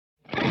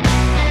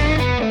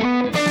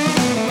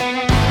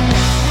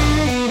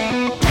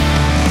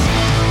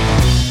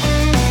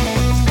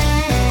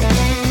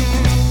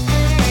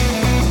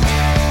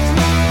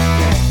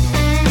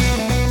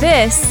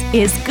This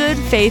is Good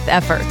Faith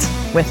Effort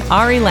with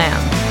Ari Lamb.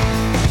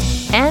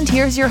 And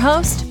here's your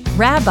host,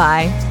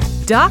 Rabbi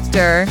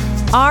Dr.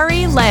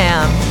 Ari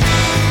Lamb.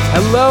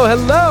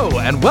 Hello,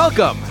 and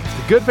welcome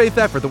to Good Faith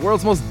Effort, the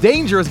world's most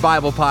dangerous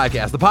Bible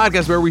podcast, the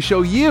podcast where we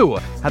show you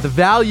how the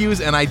values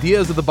and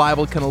ideas of the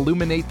Bible can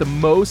illuminate the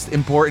most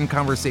important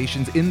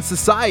conversations in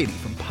society,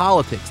 from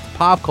politics to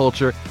pop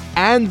culture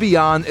and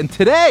beyond. And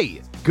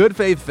today, Good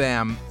Faith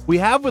fam, we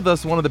have with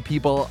us one of the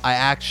people I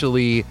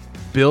actually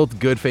built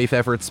Good Faith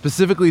Effort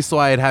specifically so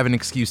I'd have an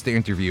excuse to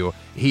interview.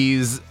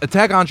 He's a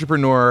tech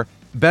entrepreneur,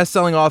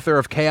 best-selling author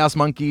of Chaos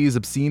Monkeys,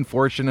 Obscene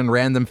Fortune, and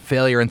Random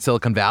Failure in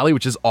Silicon Valley,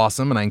 which is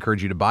awesome, and I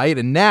encourage you to buy it.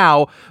 And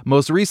now,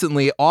 most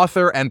recently,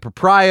 author and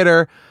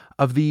proprietor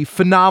of the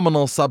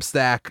phenomenal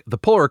Substack, The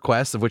Pull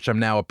Request, of which I'm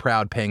now a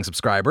proud paying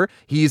subscriber.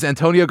 He's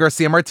Antonio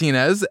Garcia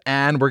Martinez,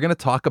 and we're going to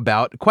talk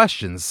about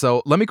questions.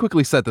 So let me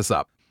quickly set this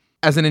up.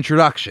 As an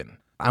introduction,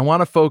 I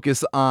want to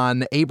focus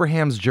on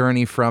Abraham's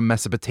journey from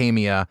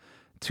Mesopotamia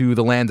to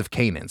the land of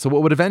Canaan, so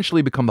what would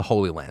eventually become the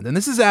Holy Land. And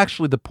this is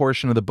actually the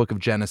portion of the book of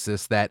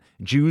Genesis that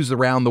Jews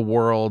around the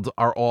world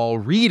are all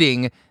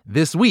reading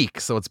this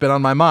week, so it's been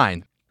on my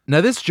mind.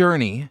 Now, this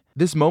journey,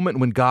 this moment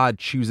when God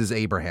chooses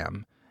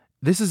Abraham,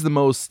 this is the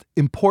most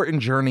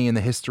important journey in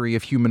the history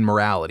of human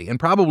morality, and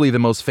probably the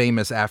most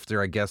famous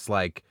after, I guess,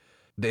 like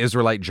the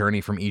Israelite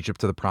journey from Egypt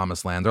to the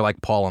Promised Land, or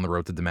like Paul on the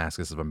road to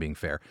Damascus, if I'm being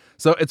fair.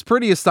 So it's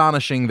pretty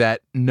astonishing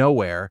that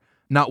nowhere,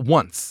 not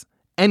once,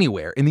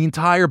 anywhere in the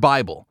entire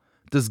Bible,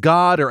 does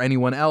God or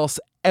anyone else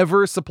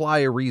ever supply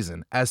a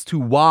reason as to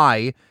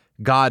why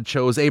God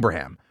chose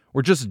Abraham?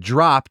 We're just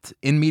dropped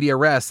in media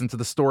res into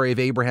the story of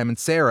Abraham and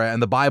Sarah,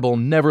 and the Bible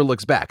never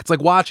looks back. It's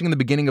like watching the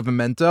beginning of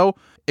Memento,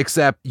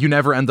 except you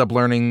never end up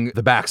learning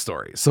the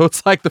backstory. So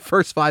it's like the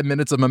first 5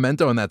 minutes of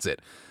Memento, and that's it.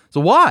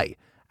 So why?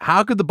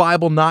 How could the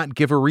Bible not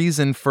give a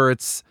reason for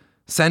its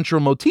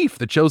central motif,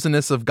 the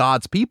chosenness of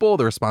God's people,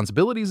 the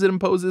responsibilities it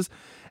imposes?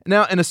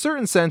 Now, in a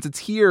certain sense, it's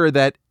here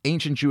that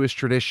ancient Jewish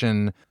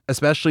tradition,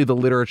 especially the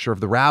literature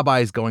of the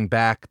rabbis going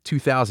back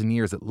 2,000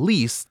 years at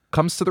least,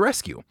 comes to the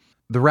rescue.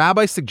 The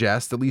rabbis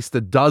suggest at least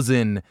a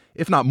dozen,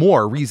 if not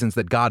more, reasons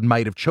that God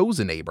might have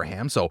chosen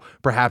Abraham. So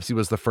perhaps he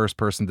was the first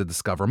person to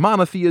discover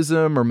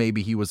monotheism, or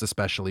maybe he was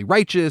especially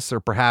righteous,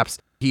 or perhaps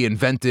he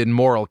invented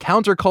moral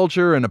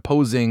counterculture and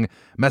opposing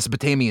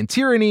Mesopotamian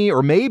tyranny,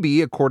 or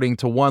maybe, according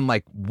to one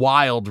like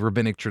wild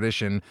rabbinic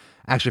tradition,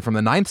 actually from the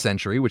 9th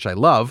century, which I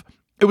love,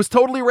 it was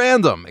totally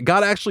random.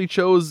 God actually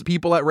chose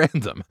people at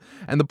random.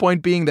 And the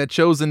point being that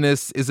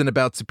chosenness isn't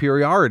about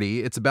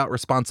superiority, it's about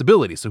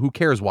responsibility. So who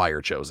cares why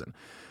you're chosen?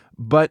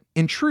 But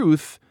in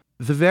truth,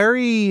 the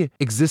very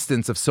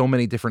existence of so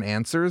many different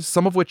answers,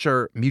 some of which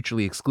are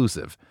mutually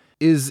exclusive,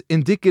 is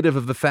indicative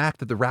of the fact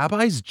that the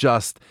rabbis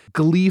just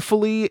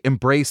gleefully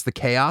embrace the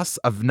chaos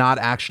of not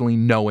actually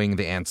knowing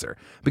the answer.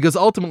 Because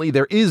ultimately,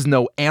 there is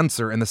no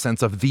answer in the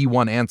sense of the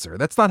one answer.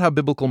 That's not how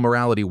biblical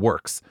morality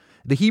works.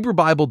 The Hebrew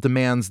Bible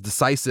demands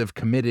decisive,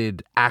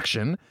 committed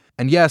action.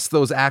 And yes,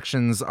 those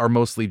actions are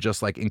mostly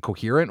just like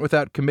incoherent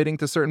without committing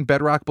to certain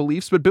bedrock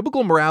beliefs, but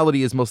biblical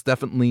morality is most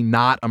definitely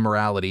not a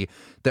morality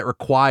that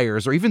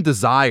requires or even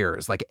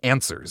desires like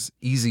answers,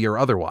 easy or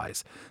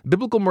otherwise.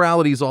 Biblical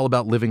morality is all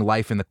about living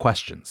life in the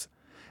questions.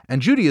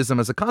 And Judaism,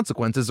 as a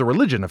consequence, is a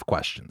religion of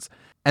questions.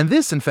 And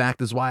this, in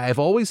fact, is why I've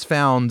always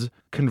found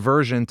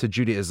conversion to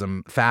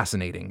Judaism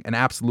fascinating and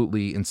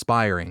absolutely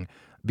inspiring,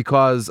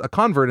 because a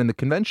convert in the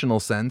conventional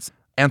sense,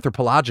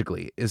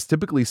 anthropologically, is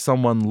typically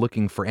someone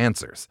looking for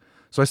answers.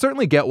 So I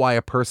certainly get why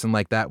a person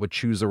like that would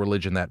choose a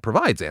religion that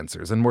provides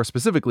answers, and more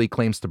specifically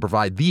claims to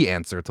provide the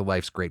answer to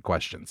life's great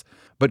questions.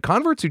 But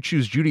converts who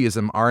choose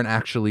Judaism aren't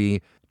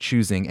actually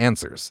choosing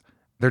answers.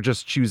 They're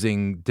just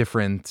choosing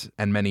different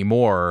and many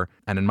more,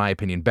 and in my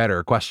opinion,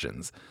 better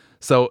questions.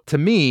 So to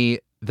me,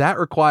 that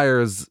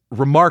requires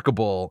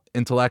remarkable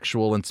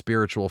intellectual and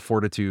spiritual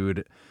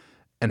fortitude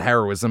and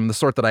heroism, the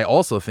sort that I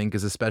also think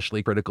is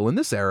especially critical in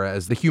this era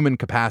as the human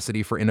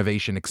capacity for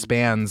innovation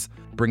expands,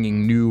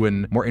 bringing new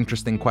and more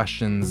interesting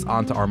questions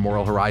onto our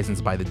moral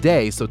horizons by the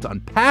day. So to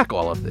unpack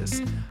all of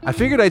this, I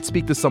figured I'd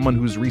speak to someone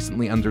who's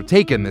recently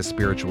undertaken this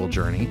spiritual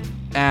journey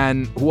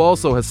and who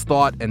also has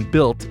thought and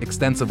built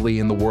extensively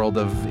in the world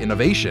of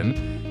innovation.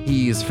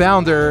 He's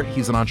founder,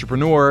 he's an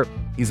entrepreneur,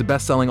 he's a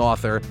best-selling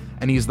author,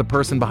 and he's the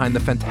person behind the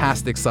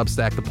fantastic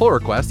Substack, The Pull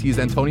Request. He's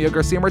Antonio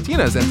Garcia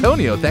Martinez.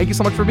 Antonio, thank you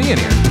so much for being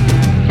here.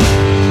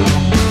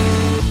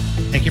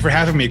 Thank you for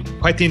having me.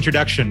 Quite the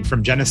introduction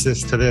from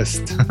Genesis to this.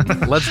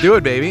 Let's do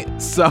it, baby.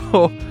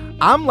 So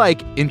I'm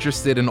like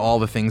interested in all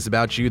the things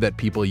about you that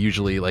people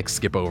usually like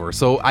skip over.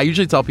 So I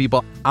usually tell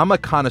people I'm a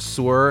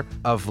connoisseur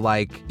of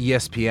like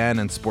ESPN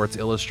and Sports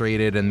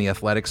Illustrated and the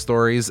athletic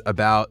stories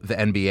about the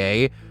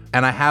NBA.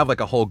 And I have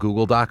like a whole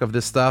Google Doc of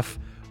this stuff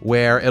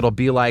where it'll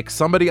be like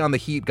somebody on the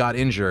Heat got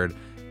injured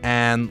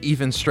and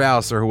Ethan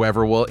Strauss or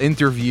whoever will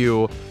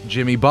interview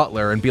Jimmy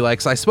Butler and be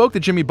like, so I spoke to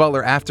Jimmy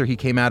Butler after he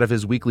came out of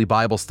his weekly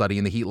Bible study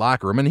in the Heat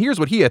locker room, and here's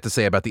what he had to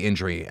say about the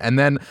injury. And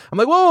then I'm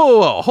like,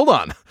 whoa, hold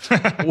on.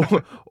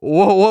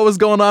 What was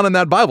going on in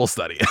that Bible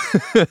study?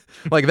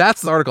 Like,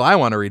 that's the article I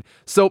want to read.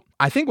 So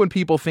I think when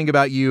people think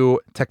about you,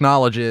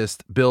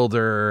 technologist,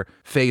 builder,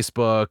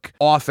 Facebook,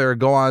 author,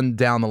 go on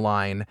down the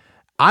line,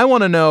 I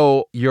want to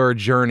know your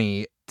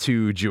journey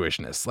to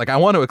Jewishness. Like, I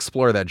want to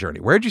explore that journey.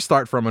 Where did you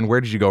start from and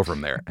where did you go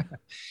from there?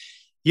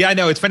 Yeah, I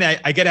know. It's funny.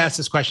 I get asked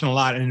this question a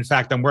lot. And in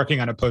fact, I'm working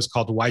on a post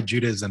called Why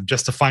Judaism,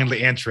 just to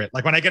finally answer it.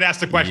 Like, when I get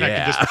asked a question, I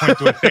can just point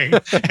to a thing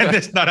and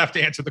just not have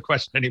to answer the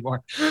question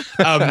anymore.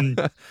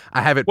 I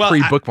have it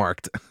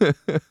pre-bookmarked.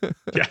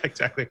 Yeah,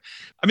 exactly.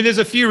 I mean, there's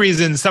a few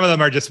reasons. Some of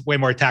them are just way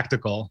more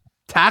tactical.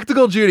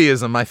 Tactical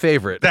Judaism, my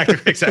favorite.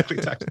 Exactly,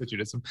 tactical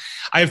Judaism.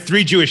 I have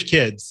 3 Jewish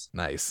kids.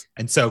 Nice.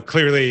 And so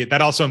clearly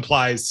that also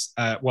implies,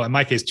 well, in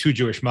my case, 2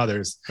 Jewish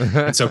mothers.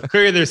 And so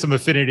clearly there's some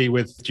affinity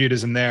with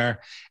Judaism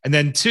there. And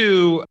then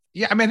 2,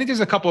 yeah, I mean, I think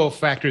there's a couple of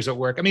factors at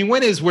work. I mean,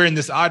 one is we're in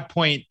this odd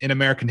point in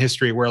American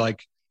history where,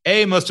 like,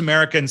 most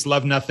Americans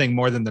love nothing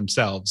more than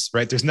themselves,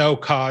 right? There's no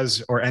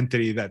cause or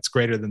entity that's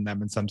greater than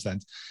them in some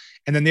sense.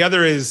 And then the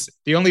other is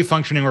the only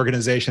functioning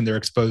organization they're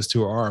exposed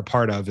to or are a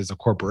part of is a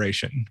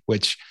corporation,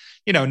 which,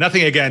 you know,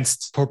 nothing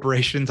against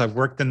corporations. I've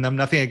worked in them,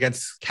 nothing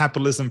against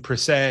capitalism per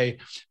se,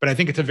 but I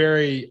think it's a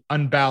very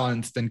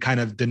unbalanced and kind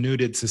of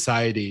denuded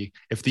society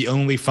if the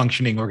only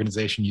functioning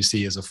organization you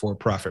see is a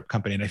for-profit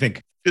company. And I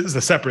think this is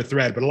a separate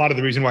thread, but a lot of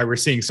the reason why we're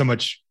seeing so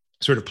much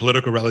sort of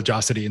political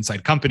religiosity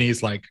inside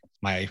companies like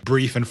my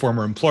brief and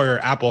former employer,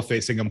 Apple,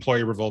 facing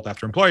employee revolt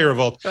after employee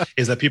revolt,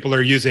 is that people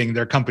are using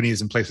their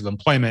companies in place of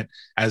employment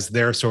as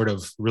their sort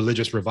of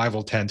religious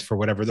revival tent for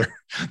whatever their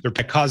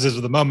causes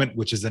of the moment,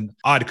 which is an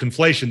odd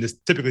conflation. This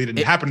typically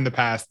didn't happen in the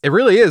past. It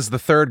really is the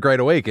third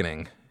Great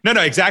Awakening. No,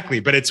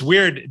 exactly. But it's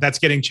weird that's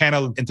getting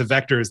channeled into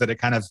vectors that it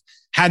kind of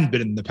hadn't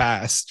been in the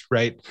past,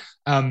 right?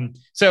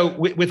 So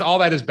with all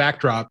that as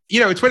backdrop, you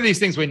know, it's one of these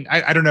things when,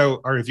 I don't know,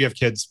 or if you have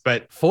kids,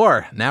 but...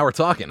 4, now we're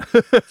talking.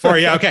 4,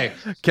 yeah, okay.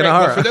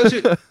 Well,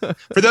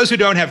 for those who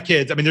don't have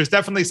kids, I mean, there's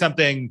definitely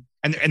something,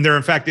 and there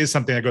in fact is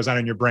something that goes on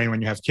in your brain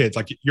when you have kids,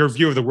 like your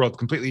view of the world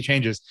completely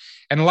changes.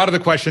 And a lot of the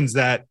questions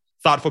that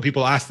thoughtful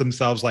people ask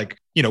themselves, like,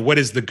 you know, what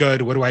is the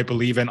good? What do I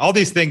believe in? All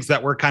these things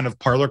that were kind of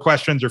parlor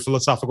questions or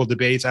philosophical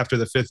debates after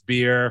the 5th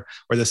beer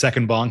or the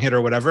second bong hit or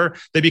whatever,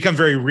 they become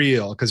very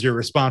real because you're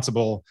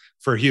responsible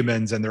for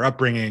humans and their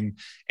upbringing.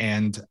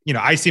 And, you know,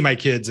 I see my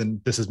kids,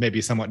 and this is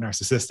maybe somewhat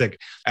narcissistic,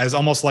 as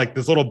almost like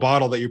this little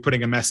bottle that you're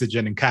putting a message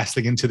in and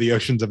casting into the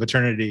oceans of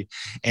eternity.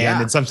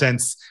 And in some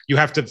sense, you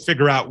have to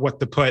figure out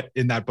what to put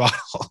in that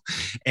bottle.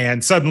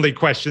 And suddenly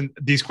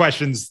these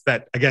questions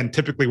that, again,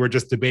 typically were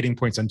just debating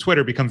points on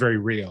Twitter become very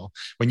real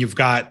when you've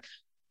got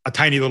a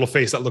tiny little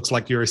face that looks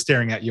like you're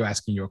staring at you,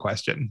 asking you a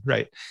question,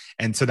 right?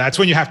 And so that's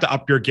when you have to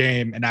up your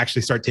game and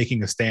actually start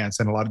taking a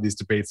stance. And a lot of these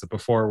debates that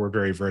before were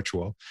very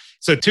virtual.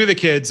 So 2 of the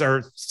kids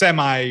are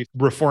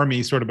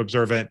semi-reformy, sort of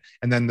observant.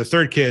 And then the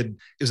third kid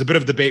is a bit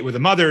of debate with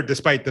the mother,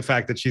 despite the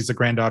fact that she's the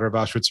granddaughter of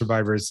Auschwitz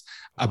survivors,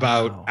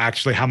 about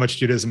actually how much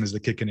Judaism is the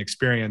kid can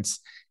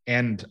experience.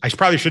 And I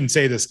probably shouldn't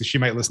say this because she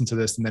might listen to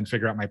this and then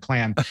figure out my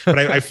plan. But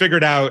I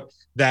figured out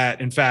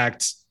that, in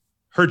fact,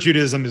 her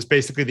Judaism is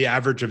basically the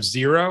average of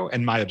 0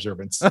 and my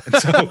observance. And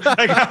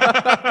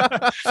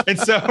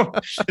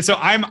so,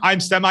 I'm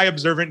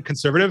semi-observant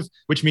conservative,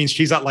 which means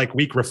she's at like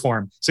weak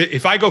reform. So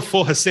if I go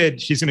full Hasid,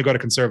 she's going to go to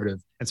conservative.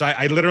 And so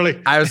I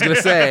literally, I was going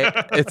to say,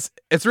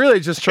 it's really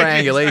just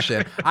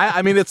triangulation. Exactly.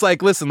 I mean, it's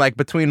like, listen, like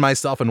between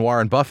myself and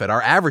Warren Buffett,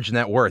 our average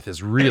net worth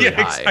is really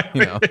high.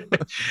 Exactly. You know?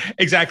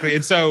 Exactly.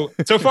 And so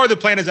far the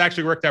plan has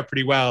actually worked out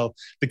pretty well.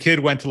 The kid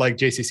went to like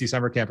JCC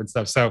summer camp and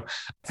stuff. So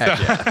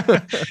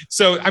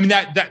I mean,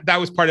 that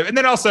was part of it. And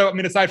then also, I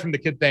mean, aside from the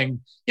kid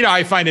thing, you know,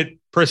 I find it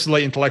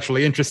personally,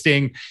 intellectually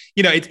interesting.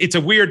 You know, it's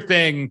a weird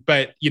thing,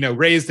 but, you know,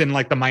 raised in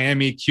like the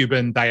Miami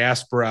Cuban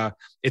diaspora,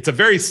 it's a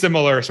very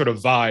similar sort of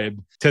vibe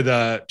to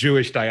the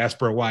Jewish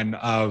diaspora one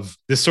of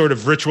this sort of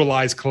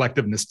ritualized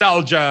collective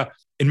nostalgia.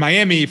 In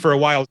Miami for a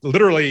while,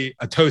 literally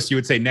a toast you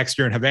would say next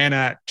year in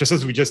Havana, just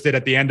as we just did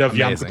at the end of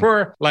Yom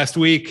Kippur last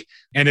week.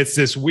 And it's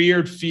this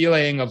weird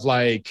feeling of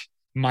like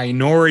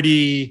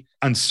minority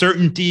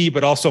uncertainty,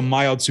 but also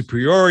mild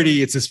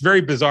superiority. It's this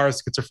very bizarre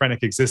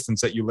schizophrenic existence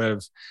that you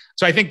live.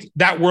 So I think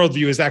that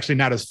worldview is actually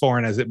not as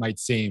foreign as it might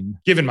seem,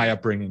 given my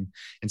upbringing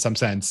in some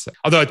sense.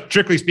 Although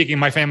strictly speaking,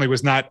 my family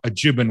was not a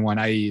Cuban one,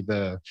 i.e.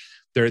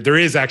 there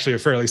is actually a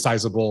fairly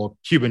sizable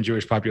Cuban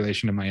Jewish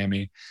population in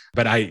Miami,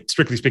 but I,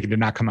 strictly speaking, did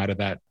not come out of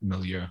that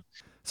milieu.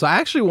 So I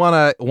actually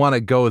want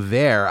to go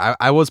there.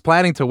 I was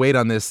planning to wait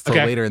on this till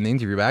later in the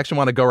interview, but I actually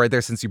want to go right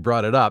there since you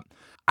brought it up.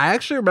 I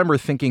actually remember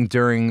thinking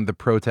during the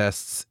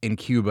protests in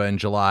Cuba in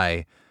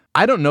July,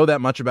 I don't know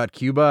that much about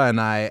Cuba, and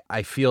I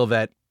feel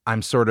that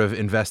I'm sort of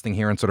investing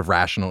here in sort of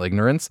rational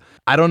ignorance.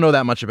 I don't know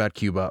that much about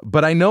Cuba,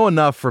 but I know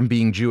enough from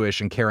being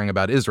Jewish and caring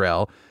about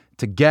Israel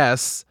to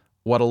guess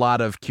what a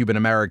lot of Cuban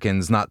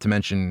Americans, not to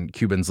mention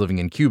Cubans living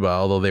in Cuba,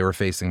 although they were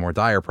facing more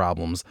dire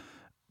problems,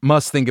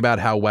 must think about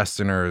how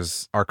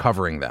Westerners are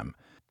covering them,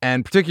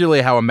 and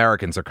particularly how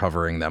Americans are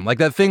covering them. Like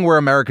that thing where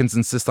Americans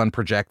insist on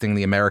projecting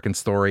the American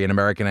story and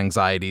American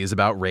anxieties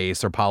about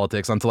race or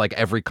politics onto like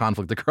every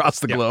conflict across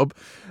the globe.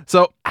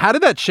 So how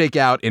did that shake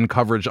out in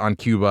coverage on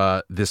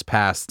Cuba this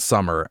past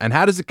summer? And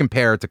how does it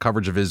compare to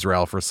coverage of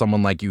Israel for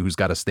someone like you who's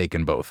got a stake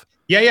in both?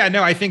 Yeah.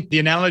 No, I think the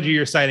analogy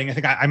you're citing, I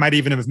think I might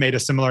even have made a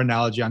similar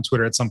analogy on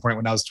Twitter at some point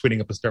when I was tweeting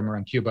up a storm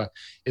around Cuba,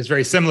 is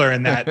very similar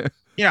in that,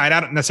 I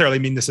don't necessarily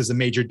mean this as a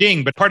major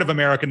ding, but part of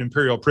American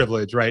imperial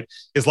privilege, right,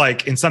 is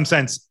like, in some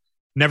sense,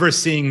 never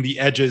seeing the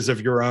edges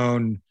of your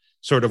own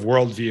sort of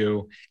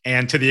worldview.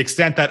 And to the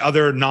extent that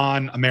other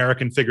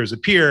non-American figures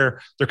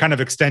appear, they're kind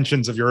of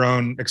extensions of your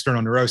own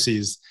external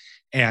neuroses.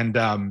 And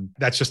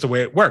that's just the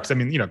way it works. I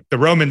mean, the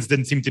Romans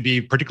didn't seem to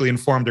be particularly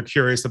informed or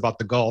curious about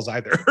the Gauls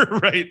either,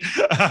 right?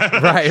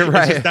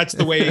 Right. That's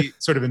the way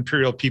sort of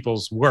imperial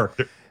peoples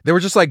work. They were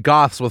just like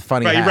Goths with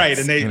funny hats. Right.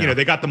 And they,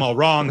 they got them all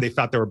wrong. They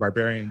thought they were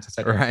barbarians, et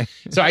cetera. Right.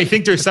 So I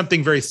think there's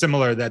something very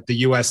similar that the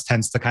US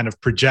tends to kind of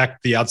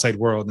project the outside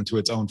world into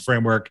its own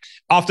framework,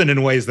 often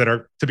in ways that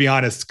are, to be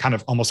honest, kind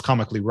of almost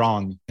comically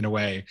wrong in a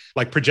way.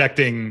 Like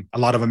projecting a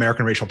lot of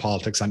American racial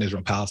politics on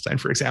Israel-Palestine,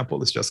 for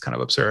example, is just kind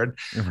of absurd.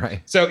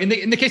 Right. So in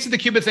the case of the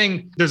Cuba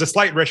thing, there's a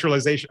slight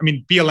racialization. I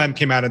mean, BLM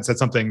came out and said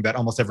something that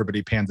almost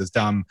everybody pans as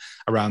dumb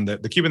around the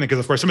Cuban thing, because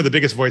of course, some of the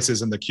biggest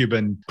voices in the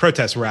Cuban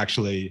protests were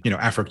actually,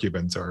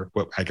 Afro-Cubans, or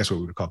what we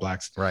would call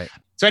blacks. Right.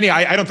 So anyway,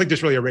 I don't think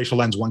there's really a racial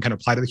lens one can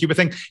apply to the Cuba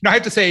thing. I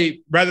have to say,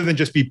 rather than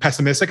just be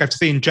pessimistic, I have to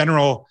say in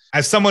general,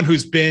 as someone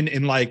who's been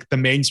in like the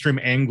mainstream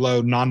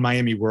Anglo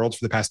non-Miami world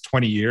for the past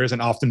 20 years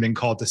and often been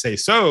called to say,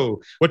 so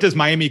what does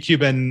Miami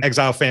Cuban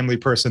exile family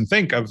person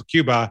think of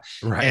Cuba?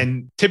 Right.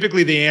 And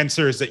typically the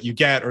answers that you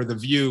get or the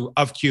view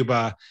of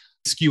Cuba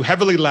skew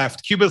heavily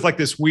left. Cuba is like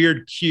this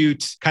weird,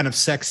 cute, kind of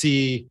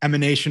sexy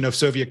emanation of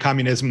Soviet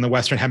communism in the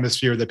Western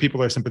Hemisphere that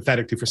people are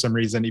sympathetic to for some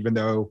reason, even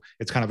though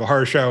it's kind of a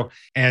horror show.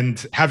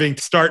 And having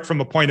to start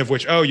from a point of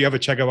which, you have a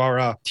Che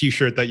Guevara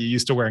t-shirt that you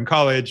used to wear in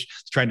college,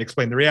 trying to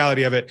explain the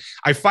reality of it.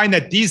 I find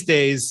that these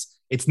days,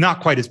 it's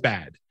not quite as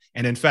bad.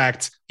 And in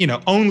fact,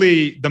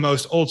 only the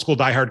most old school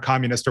diehard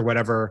communist or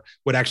whatever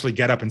would actually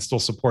get up and still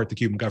support the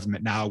Cuban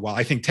government now. While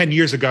I think 10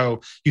 years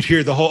ago, you'd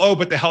hear the whole,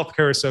 but the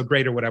healthcare is so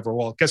great or whatever.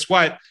 Well, guess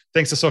what?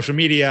 Thanks to social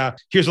media,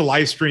 here's a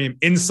live stream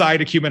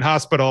inside a Cuban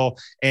hospital,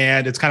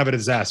 and it's kind of a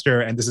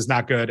disaster, and this is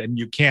not good. And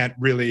you can't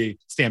really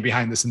stand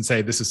behind this and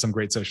say, this is some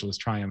great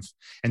socialist triumph.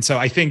 And so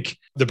I think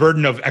the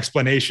burden of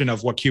explanation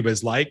of what Cuba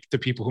is like to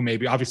people who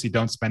maybe obviously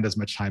don't spend as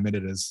much time in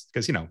it as,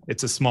 because,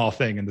 it's a small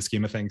thing in the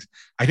scheme of things.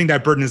 I think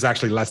that burden is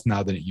actually less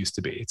now than it used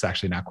to be. It's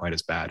actually not quite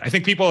as bad. I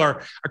think people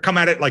are come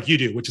at it like you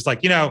do, which is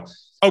like,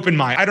 open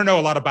mind. I don't know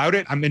a lot about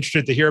it. I'm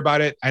interested to hear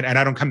about it. And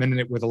I don't come in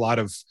it with a lot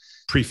of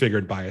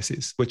prefigured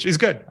biases, which is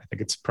good. I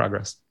think it's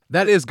progress.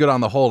 That is good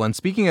on the whole. And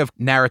speaking of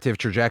narrative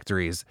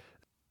trajectories,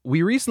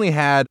 we recently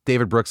had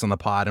David Brooks on the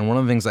pod, and one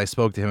of the things I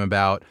spoke to him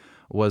about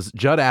was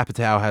Judd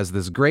Apatow has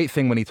this great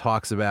thing when he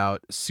talks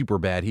about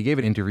Superbad. He gave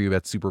an interview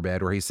about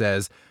Superbad where he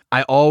says,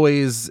 I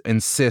always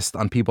insist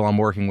on people I'm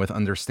working with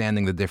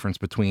understanding the difference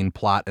between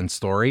plot and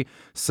story.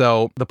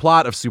 So the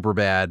plot of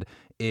Superbad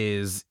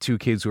is two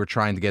kids who are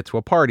trying to get to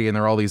a party, and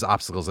there are all these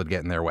obstacles that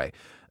get in their way.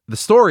 The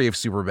story of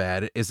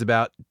Superbad is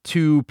about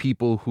two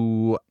people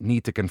who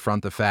need to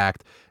confront the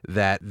fact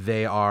that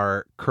they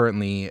are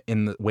currently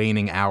in the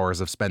waning hours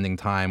of spending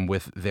time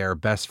with their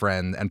best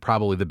friend, and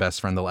probably the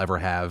best friend they'll ever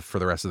have for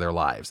the rest of their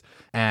lives.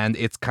 And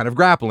it's kind of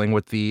grappling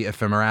with the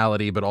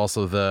ephemerality, but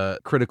also the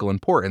critical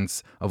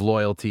importance of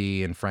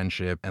loyalty and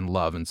friendship and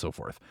love and so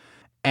forth.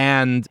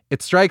 And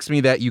it strikes me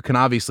that you can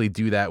obviously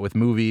do that with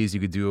movies, you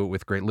could do it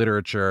with great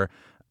literature,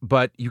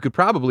 but you could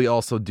probably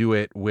also do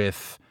it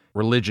with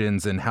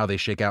religions and how they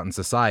shake out in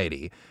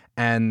society.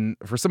 And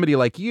for somebody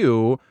like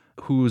you,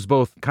 who's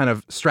both kind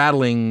of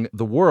straddling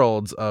the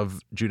worlds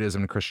of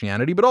Judaism and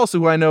Christianity, but also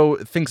who I know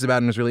thinks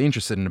about and is really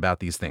interested in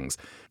about these things,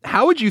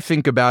 how would you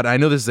think about, I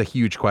know this is a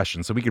huge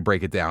question, so we could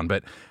break it down,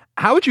 but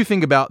how would you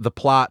think about the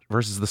plot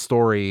versus the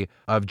story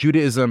of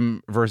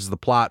Judaism versus the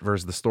plot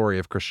versus the story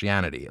of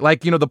Christianity?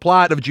 Like, the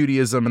plot of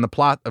Judaism and the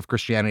plot of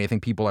Christianity, I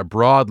think people are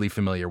broadly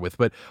familiar with,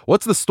 but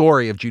what's the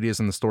story of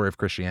Judaism and the story of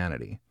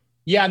Christianity?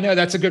 Yeah, no,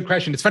 that's a good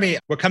question. It's funny.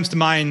 What comes to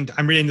mind,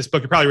 I'm reading this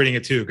book. You're probably reading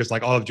it too, because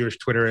like all of Jewish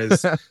Twitter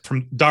is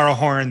from Dara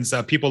Horn's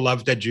People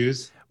Love Dead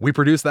Jews. We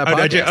produce that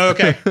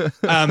podcast.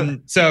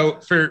 Okay. So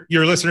for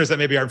your listeners that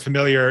maybe aren't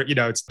familiar,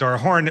 it's Dara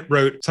Horn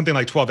wrote something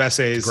like 12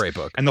 essays. Great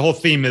book. And the whole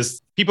theme is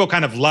people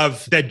kind of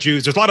love dead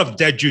Jews. There's a lot of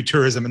dead Jew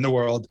tourism in the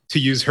world, to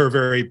use her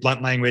very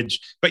blunt language.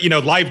 But,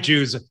 live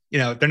Jews,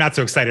 they're not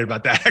so excited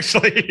about that,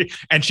 actually.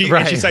 And she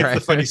cites the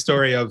funny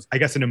story of, I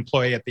guess, an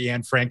employee at the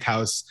Anne Frank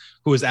house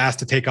who was asked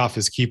to take off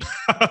his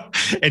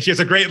kippah. And she has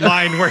a great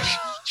line where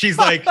she's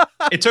like,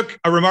 it took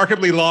a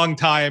remarkably long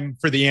time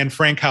for the Anne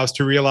Frank house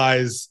to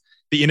realize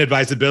the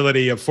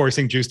inadvisability of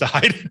forcing Jews to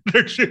hide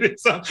their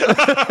Judaism.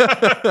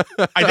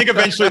 I think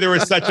eventually there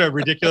was such a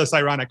ridiculous,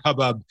 ironic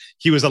hubbub,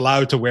 he was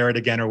allowed to wear it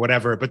again or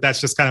whatever. But that's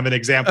just kind of an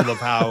example of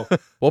how...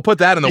 We'll put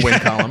that in the win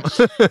column.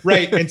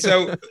 Right. And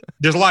so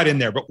there's a lot in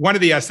there. But one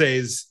of the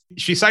essays,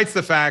 she cites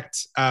the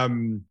fact,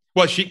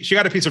 she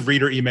got a piece of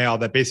reader email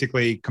that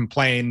basically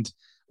complained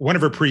one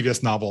of her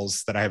previous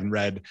novels that I haven't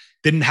read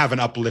didn't have an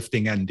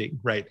uplifting ending,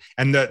 right?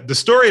 And the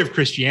story of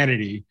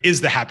Christianity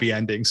is the happy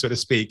ending, so to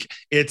speak.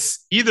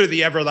 It's either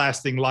the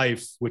everlasting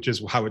life, which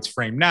is how it's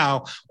framed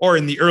now, or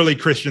in the early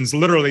Christians,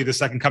 literally the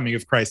second coming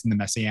of Christ in the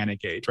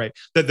Messianic age, right?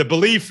 That the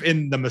belief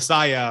in the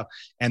Messiah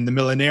and the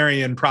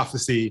millenarian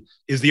prophecy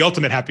is the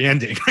ultimate happy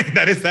ending, right?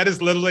 That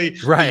is literally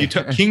right.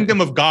 The kingdom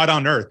of God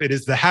on earth. It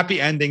is the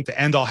happy ending to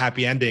end all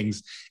happy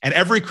endings. And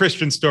every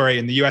Christian story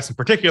in the US in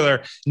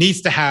particular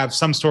needs to have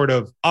some sort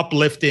of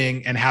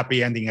uplifting and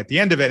happy ending at the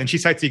end of it. And she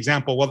cites the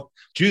example, well,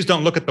 Jews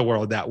don't look at the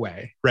world that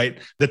way, right?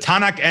 The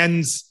Tanakh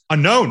ends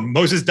unknown.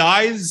 Moses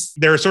dies,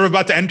 they're sort of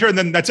about to enter, and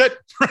then that's it.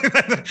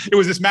 It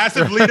was this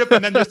massive lead up,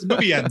 and then just the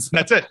movie ends, and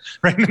that's it,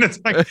 right? And it's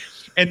like,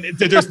 and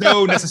there's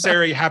no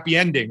necessary happy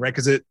ending, right?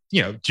 Because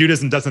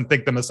Judaism doesn't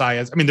think the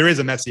Messiah is, I mean, there is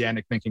a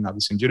messianic thinking,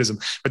 obviously, in Judaism,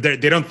 but they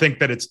don't think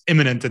that it's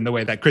imminent in the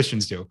way that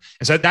Christians do.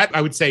 And so that,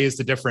 I would say, is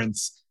the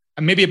difference.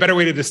 And maybe a better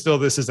way to distill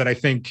this is that I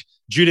think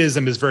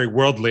Judaism is very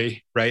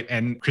worldly, right?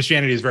 And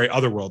Christianity is very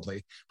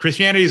otherworldly.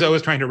 Christianity is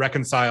always trying to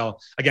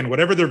reconcile, again,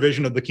 whatever their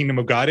vision of the kingdom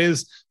of God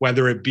is,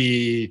 whether it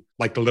be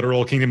like the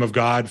literal kingdom of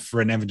God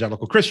for an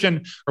evangelical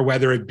Christian, or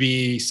whether it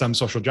be some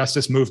social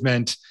justice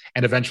movement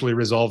and eventually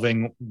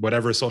resolving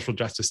whatever social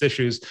justice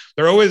issues.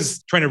 They're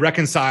always trying to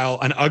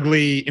reconcile an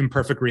ugly,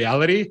 imperfect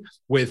reality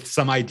with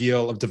some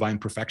ideal of divine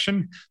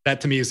perfection.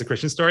 That to me is the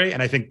Christian story.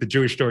 And I think the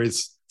Jewish story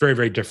is very,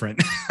 very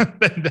different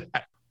than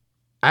that.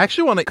 I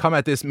actually want to come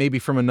at this maybe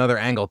from another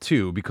angle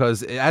too,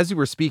 because as you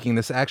were speaking,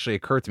 this actually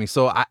occurred to me.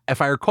 So if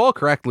I recall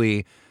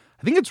correctly,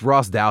 I think it's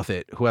Ross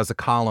Douthat who has a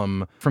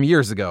column from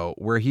years ago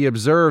where he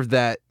observed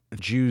that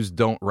Jews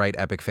don't write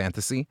epic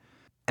fantasy.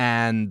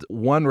 And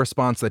one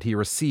response that he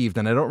received,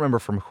 and I don't remember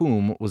from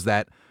whom, was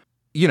that,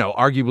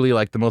 arguably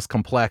like the most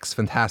complex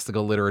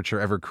fantastical literature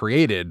ever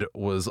created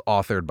was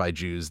authored by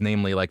Jews,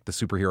 namely like the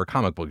superhero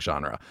comic book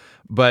genre.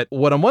 But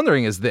what I'm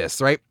wondering is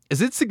this, right?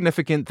 Is it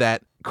significant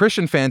that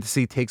Christian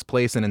fantasy takes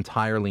place in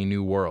entirely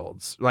new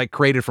worlds, like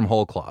created from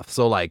whole cloth?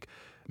 So like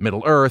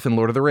Middle Earth and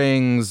Lord of the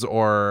Rings,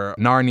 or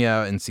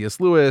Narnia and C.S.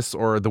 Lewis,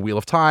 or The Wheel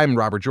of Time,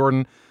 Robert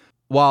Jordan,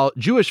 while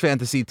Jewish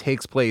fantasy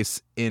takes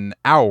place in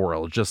our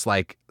world, just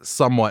like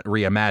somewhat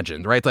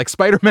reimagined, right? Like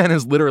Spider-Man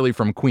is literally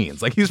from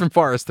Queens, like he's from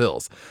Forest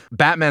Hills.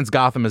 Batman's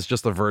Gotham is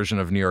just a version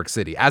of New York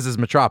City, as is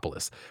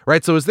Metropolis,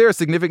 right? So is there a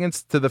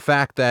significance to the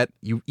fact that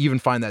you even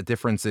find that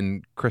difference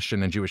in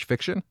Christian and Jewish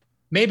fiction?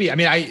 Maybe. I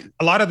mean,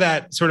 a lot of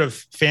that sort of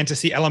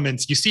fantasy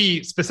elements you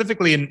see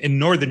specifically in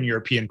Northern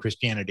European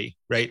Christianity,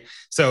 right?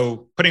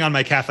 So putting on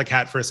my Catholic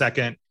hat for a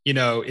second,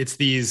 it's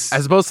these...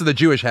 As opposed to the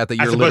Jewish hat that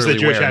you're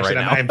literally wearing right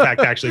now. I'm in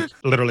fact actually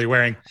literally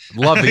wearing.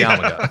 Love the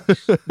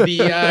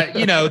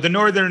yarmulke. The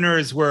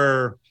Northerners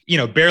were,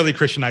 barely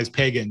Christianized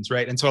pagans,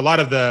 right? And so a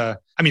lot of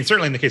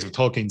certainly in the case of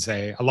Tolkien,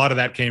 say, a lot of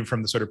that came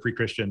from the sort of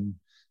pre-Christian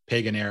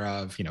pagan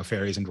era of,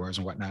 fairies and dwarves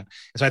and whatnot.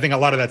 And so I think a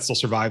lot of that still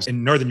survives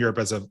in Northern Europe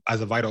as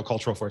a vital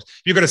cultural force.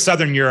 If you go to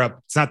Southern Europe,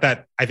 it's not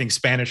that I think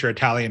Spanish or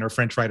Italian or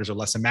French writers are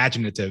less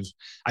imaginative.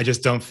 I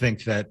just don't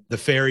think that the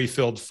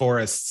fairy-filled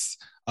forests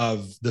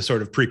of the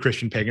sort of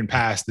pre-Christian pagan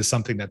past is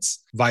something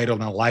that's vital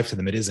and alive to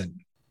them. It isn't.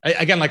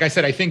 Again, like I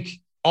said, I think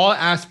all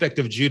aspect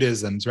of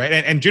Judaism's, right?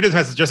 And Judaism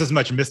has just as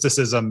much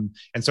mysticism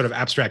and sort of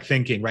abstract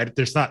thinking, right?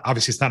 It's not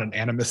an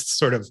animist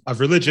sort of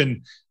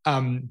religion,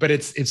 but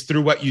it's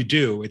through what you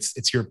do.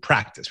 It's your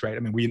practice, right? I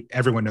mean,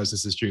 everyone knows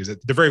this as Jews.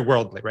 They're very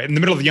worldly, right? In the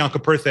middle of the Yom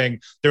Kippur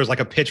thing, there was like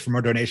a pitch for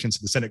more donations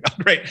to the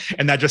synagogue, right?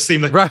 And that just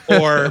seemed like, right.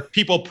 Or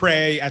people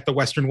pray at the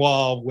Western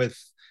Wall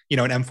with, an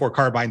M4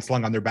 carbine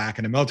slung on their back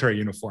in a military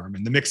uniform,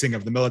 and the mixing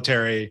of the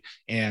military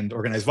and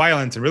organized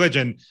violence and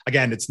religion.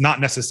 Again, it's not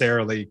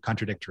necessarily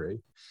contradictory.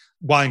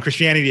 While in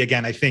Christianity,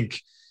 again, I think,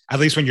 at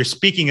least when you're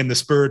speaking in the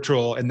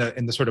spiritual, in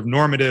the sort of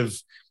normative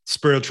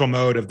spiritual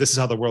mode of this is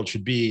how the world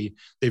should be,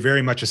 they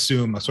very much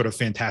assume a sort of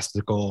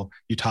fantastical,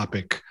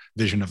 utopic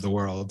vision of the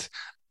world.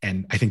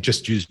 And I think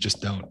Jews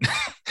just don't.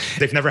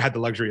 They've never had the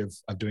luxury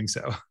of doing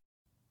so.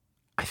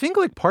 I think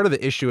like part of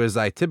the issue, as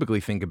I typically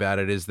think about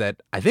it, is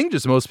that I think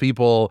just most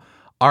people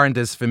aren't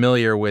as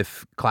familiar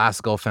with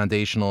classical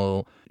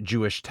foundational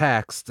Jewish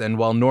texts. And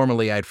while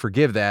normally I'd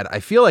forgive that,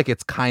 I feel like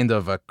it's kind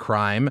of a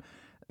crime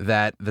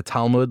that the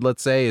Talmud,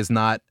 let's say, is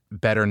not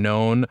better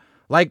known.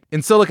 Like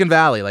in Silicon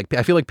Valley, like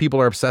I feel like people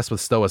are obsessed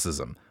with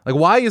Stoicism. Like,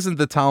 why isn't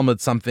the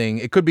Talmud something?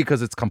 It could be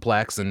because it's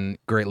complex and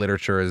great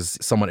literature is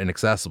somewhat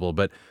inaccessible,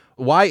 but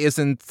why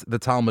isn't the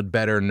Talmud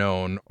better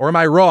known? Or am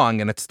I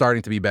wrong and it's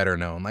starting to be better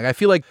known? Like, I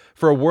feel like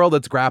for a world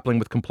that's grappling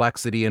with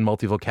complexity and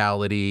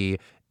multivocality,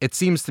 it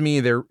seems to me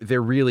there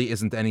really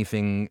isn't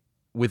anything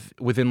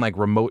within like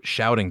remote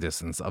shouting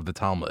distance of the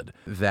Talmud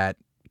that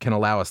can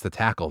allow us to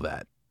tackle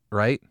that,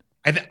 right?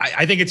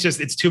 I think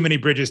it's too many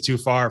bridges too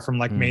far from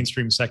like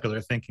mainstream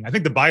secular thinking. I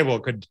think the Bible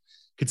could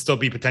still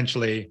be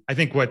potentially, I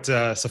think what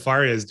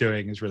Sefaria is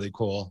doing is really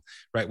cool,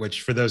 right?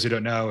 Which for those who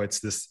don't know, it's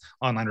this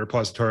online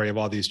repository of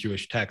all these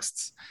Jewish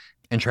texts.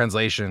 In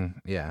translation,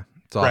 yeah.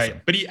 It's awesome.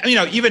 Right. But,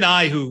 even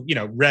I who,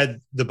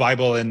 read the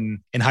Bible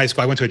in high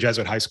school, I went to a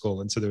Jesuit high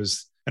school. And so there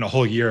was a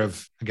whole year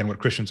of, again, what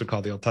Christians would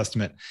call the Old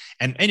Testament.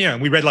 And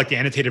we read like the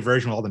annotated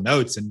version with all the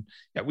notes, and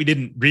we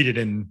didn't read it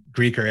in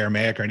Greek or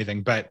Aramaic or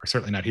anything, or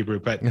certainly not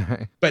Hebrew,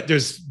 but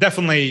there's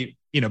definitely,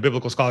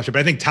 biblical scholarship. But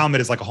I think Talmud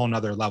is like a whole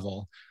nother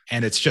level,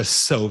 and it's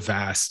just so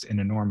vast and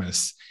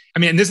enormous. I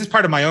mean, and this is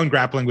part of my own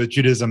grappling with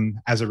Judaism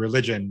as a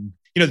religion.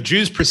 The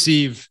Jews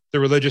perceive the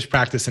religious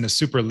practice in a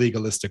super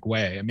legalistic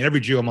way. I mean,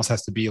 every Jew almost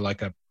has to be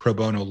like a pro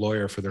bono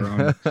lawyer for their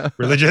own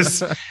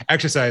religious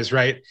exercise,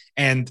 right?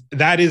 And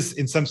that is,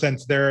 in some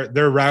sense, their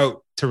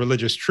route to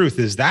religious truth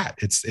is that.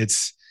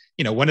 It's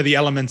one of the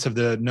elements of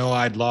the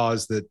Noahide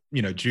laws that,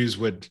 Jews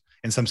would,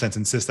 in some sense,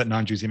 insist that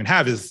non-Jews even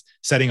have is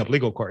setting up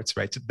legal courts,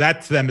 right? So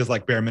that to them is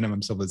like bare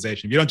minimum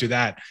civilization. If you don't do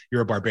that,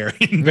 you're a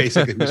barbarian,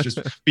 basically, who's just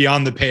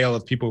beyond the pale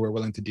of people we're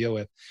willing to deal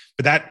with.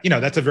 But that,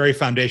 that's a very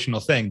foundational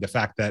thing, the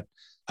fact that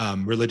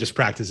religious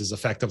practice is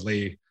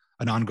effectively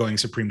an ongoing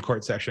Supreme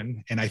Court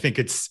session. And I think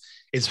it's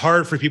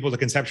hard for people to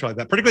conceptualize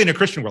that, particularly in a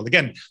Christian world.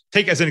 Again,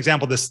 take as an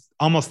example this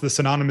almost the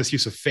synonymous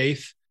use of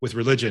faith with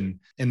religion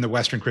in the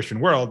Western Christian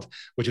world,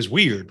 which is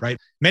weird, right?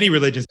 Many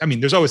religions, I mean,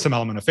 there's always some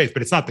element of faith,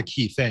 but it's not the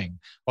key thing.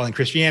 While in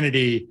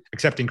Christianity,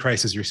 accepting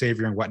Christ as your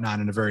savior and whatnot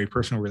in a very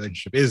personal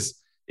relationship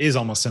is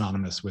almost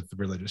synonymous with the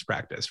religious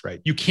practice,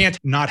 right? You can't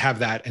not have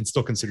that and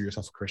still consider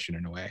yourself a Christian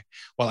in a way.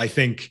 While I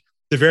think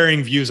the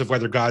varying views of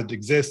whether God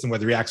exists and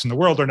whether he acts in the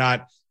world or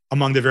not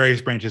among the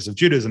various branches of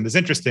Judaism is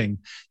interesting,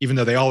 even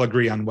though they all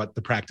agree on what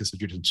the practice of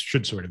Judaism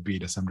should sort of be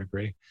to some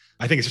degree.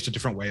 I think it's just a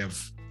different way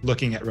of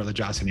looking at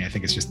religiosity. I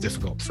think it's just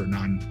difficult for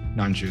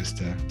non-Jews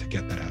to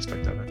get that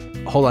aspect of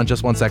it. Hold on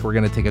just one sec. We're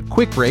going to take a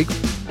quick break.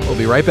 We'll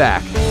be right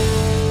back.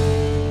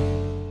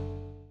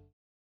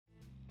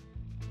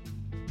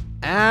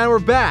 And we're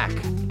back.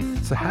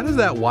 So how does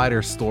that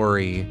wider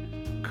story,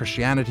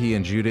 Christianity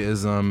and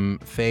Judaism,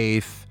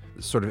 faith,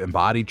 sort of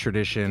embodied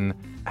tradition,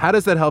 how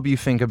does that help you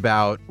think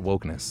about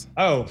wokeness?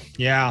 Oh,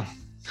 yeah.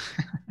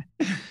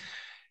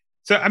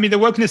 So, I mean, the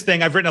wokeness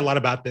thing, I've written a lot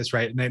about this,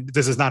 right? And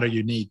this is not a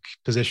unique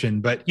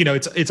position, but,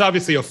 it's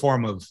obviously a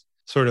form of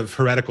sort of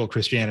heretical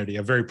Christianity,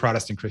 a very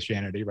Protestant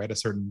Christianity, right? A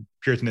certain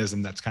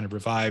Puritanism that's kind of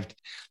revived.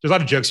 There's a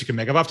lot of jokes you can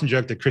make. I've often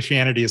joked that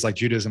Christianity is like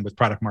Judaism with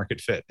product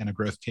market fit and a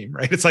growth team,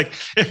 right? It's like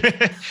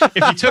if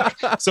you took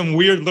some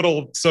weird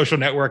little social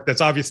network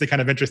that's obviously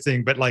kind of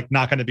interesting, but like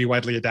not going to be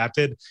widely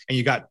adapted, and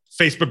you got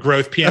Facebook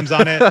growth PMs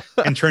on it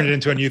and turned it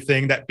into a new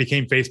thing that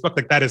became Facebook,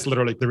 like that is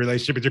literally the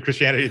relationship between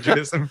Christianity and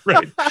Judaism,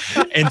 right?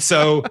 And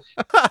so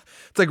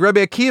it's like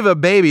Rabbi Akiva,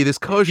 baby, this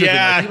kosher thing.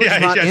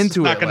 Like, not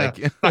into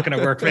it. Not gonna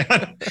work,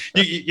 man.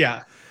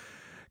 Yeah.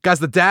 Guys,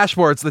 the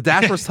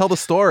dashboards tell the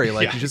story.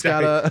 Like you just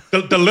exactly.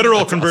 gotta. The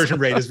literal conversion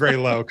rate is very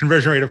low.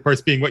 Conversion rate, of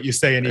course, being what you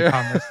say in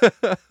e-commerce.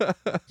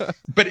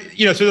 But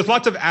so there's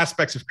lots of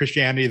aspects of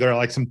Christianity that are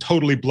like some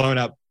totally blown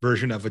up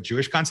version of a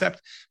Jewish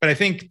concept. But I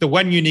think the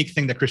one unique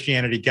thing that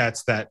Christianity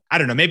gets that, I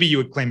don't know, maybe you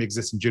would claim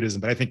exists in Judaism,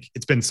 but I think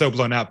it's been so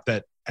blown up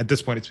that at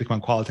this point it's become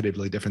a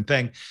qualitatively different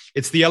thing.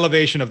 It's the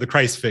elevation of the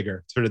Christ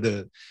figure, sort of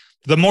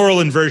the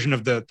moral inversion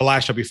of the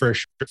last shall be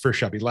first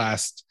shall be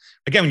last.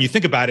 Again, when you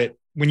think about it,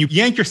 when you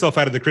yank yourself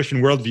out of the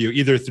Christian worldview,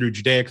 either through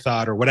Judaic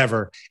thought or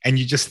whatever, and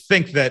you just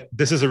think that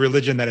this is a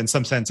religion that in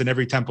some sense in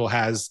every temple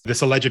has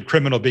this alleged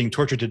criminal being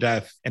tortured to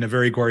death in a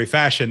very gory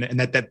fashion, and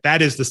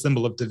that is the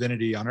symbol of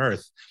divinity on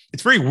earth.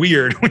 It's very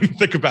weird when you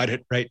think about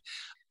it, right?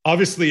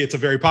 Obviously, it's a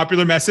very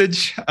popular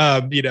message.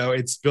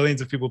 It's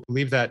billions of people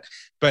believe that.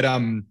 But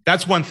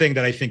that's one thing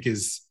that I think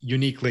is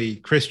uniquely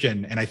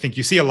Christian. And I think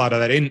you see a lot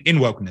of that in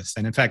wokeness.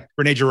 And in fact,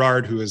 Rene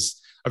Girard, who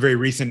is a very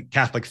recent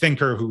Catholic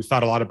thinker who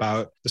thought a lot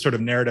about the sort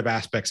of narrative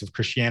aspects of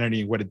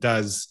Christianity, what it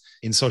does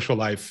in social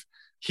life,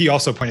 he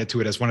also pointed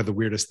to it as one of the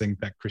weirdest things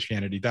that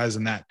Christianity does.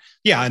 And that,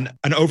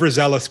 an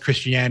overzealous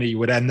Christianity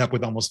would end up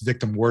with almost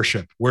victim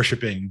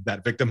worshiping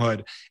that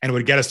victimhood. And it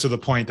would get us to the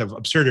point of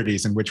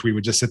absurdities in which we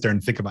would just sit there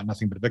and think about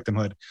nothing but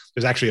victimhood.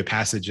 There's actually a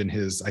passage in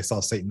his I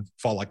Saw Satan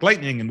Fall Like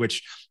Lightning in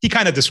which he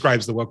kind of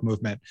describes the woke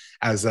movement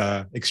as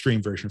an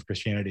extreme version of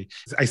Christianity.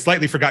 I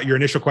slightly forgot your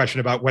initial question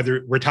about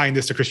whether we're tying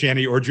this to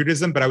Christianity or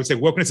Judaism, but I would say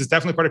wokeness is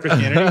definitely part of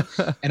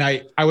Christianity. And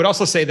I would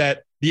also say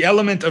that the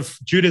element of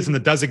Judaism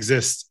that does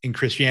exist in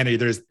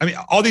Christianity,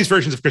 all these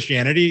versions of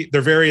Christianity,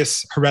 their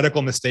various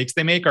heretical mistakes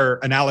they make are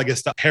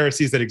analogous to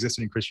heresies that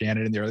existed in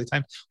Christianity in the early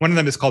time. One of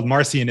them is called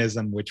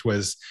Marcionism, which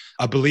was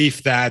a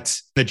belief that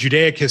the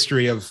Judaic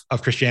history of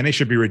Christianity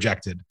should be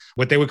rejected.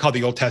 What they would call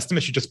the Old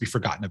Testament should just be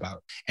forgotten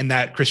about. And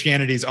that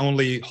Christianity's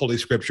only holy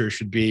scripture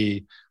should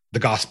be the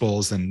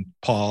Gospels and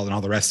Paul and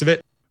all the rest of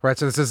it. Right,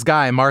 so there's this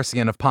guy,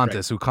 Marcion of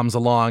Pontus, who comes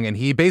along, and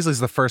he basically is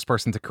the first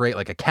person to create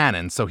like a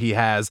canon. So he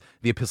has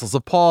the epistles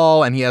of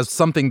Paul, and he has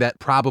something that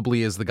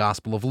probably is the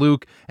Gospel of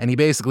Luke, and he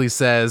basically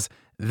says,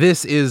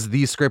 this is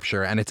the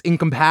scripture and it's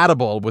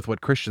incompatible with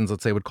what Christians,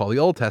 let's say, would call the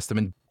Old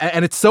Testament.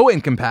 And it's so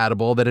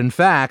incompatible that, in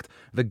fact,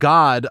 the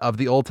God of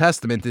the Old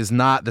Testament is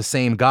not the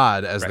same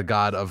God as the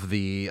God of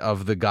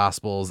the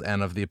Gospels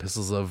and of the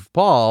epistles of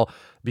Paul,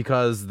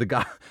 because the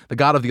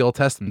God of the Old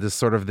Testament is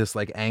sort of this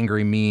like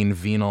angry, mean,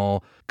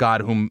 venal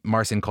God whom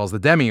Marcion calls the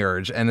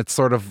demiurge. And it's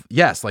sort of,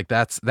 yes, like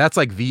that's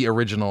like the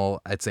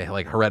original, I'd say,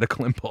 like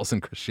heretical impulse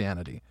in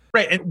Christianity.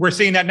 Right. And we're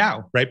seeing that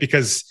now, right?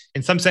 Because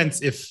in some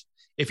sense,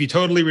 if you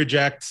totally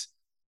reject,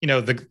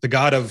 the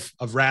God of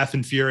wrath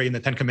and fury in the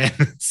Ten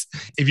Commandments,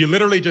 if you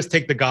literally just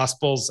take the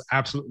Gospels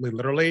absolutely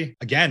literally,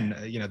 again,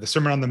 the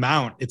Sermon on the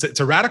Mount, it's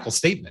a radical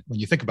statement when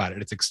you think about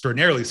it. It's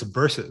extraordinarily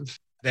subversive.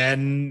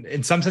 Then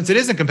in some sense, it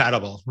is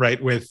incompatible,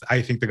 right, with,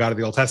 I think, the God of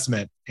the Old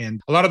Testament.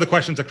 And a lot of the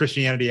questions that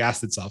Christianity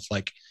asked itself,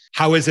 like,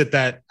 how is it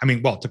that,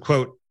 to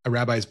quote a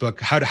rabbi's book,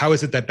 how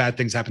is it that bad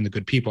things happen to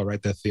good people,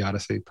 right? The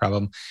theodicy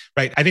problem,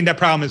 right? I think that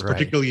problem is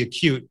particularly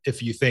acute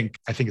if you think,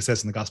 I think it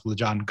says in the Gospel of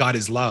John, God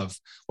is love.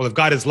 Well, if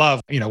God is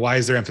love, why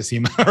is there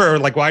emphysema or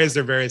like, why is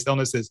there various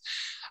illnesses?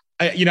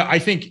 I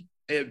think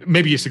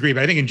maybe you disagree,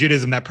 but I think in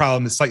Judaism, that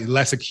problem is slightly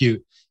less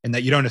acute in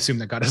that you don't assume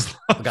that God is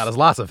love. God is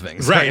lots of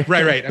things. Right.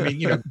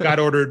 God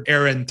ordered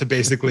Aaron to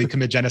basically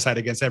commit genocide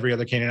against every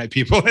other Canaanite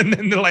people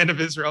in the land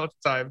of Israel at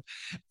the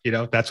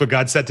time. That's what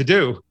God said to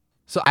do.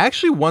 So I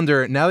actually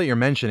wonder, now that you're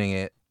mentioning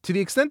it, to the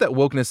extent that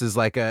wokeness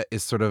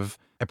is sort of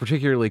a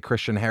particularly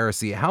Christian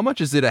heresy, how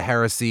much is it a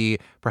heresy,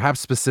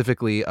 perhaps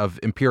specifically of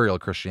imperial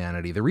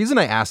Christianity? The reason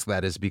I ask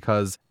that is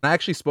because I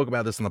actually spoke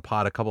about this in the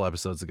pod a couple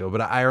episodes ago,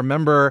 but I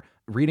remember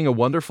reading a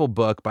wonderful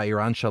book by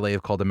Iran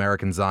Shalev called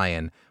American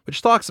Zion,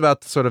 which talks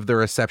about sort of the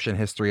reception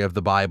history of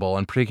the Bible,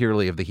 and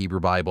particularly of the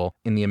Hebrew Bible,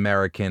 in the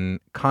American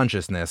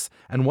consciousness.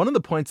 And one of the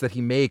points that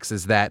he makes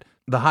is that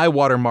the high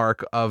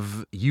watermark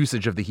of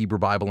usage of the Hebrew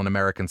Bible in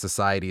American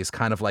society is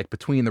kind of like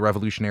between the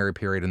Revolutionary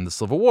period and the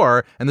Civil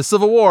War. And the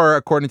Civil War,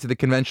 according to the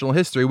conventional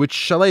history, which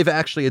Shalev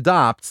actually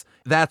adopts,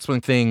 that's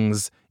when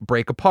things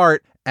break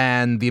apart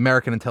and the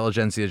American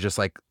intelligentsia just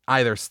like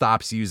either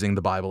stops using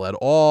the Bible at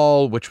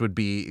all, which would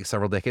be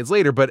several decades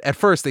later, but at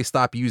first they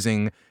stop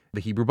using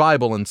the Hebrew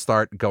Bible and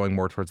start going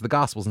more towards the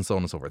Gospels and so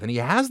on and so forth. And he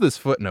has this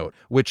footnote,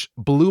 which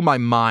blew my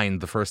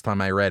mind the first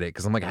time I read it,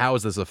 because I'm like, how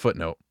is this a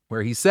footnote?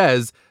 Where he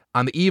says,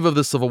 on the eve of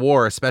the Civil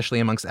War, especially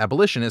amongst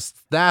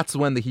abolitionists, that's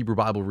when the Hebrew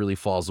Bible really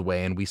falls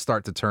away and we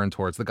start to turn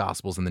towards the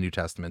Gospels in the New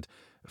Testament.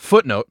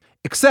 Footnote,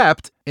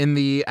 except in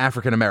the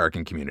African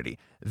American community.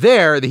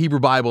 There, the Hebrew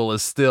Bible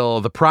is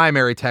still the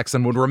primary text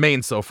and would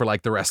remain so for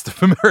like the rest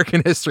of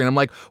American history. And I'm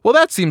like, well,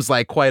 that seems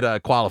like quite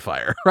a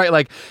qualifier, right?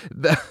 Like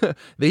the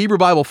Hebrew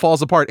Bible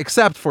falls apart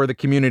except for the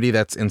community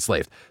that's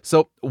enslaved.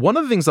 So one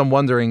of the things I'm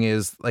wondering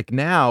is, like,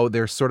 now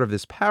there's sort of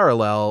this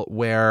parallel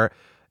where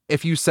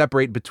if you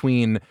separate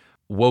between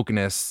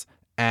wokeness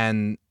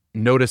and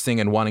noticing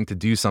and wanting to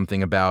do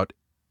something about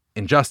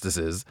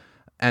injustices,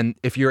 and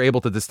if you're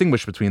able to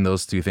distinguish between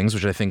those two things,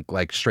 which I think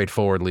like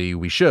straightforwardly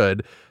we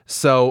should.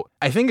 So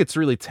I think it's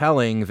really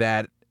telling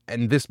that,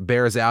 and this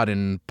bears out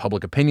in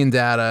public opinion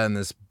data, and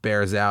this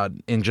bears out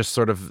in just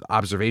sort of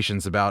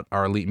observations about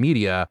our elite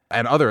media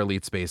and other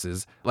elite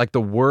spaces, like the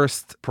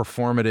worst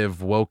performative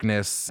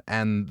wokeness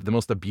and the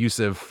most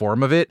abusive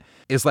form of it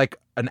is like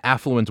an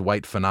affluent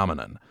white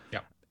phenomenon.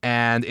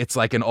 And it's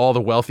like in all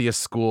the wealthiest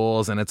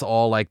schools, and it's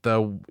all like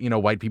the,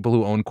 white people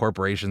who own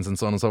corporations and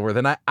so on and so forth.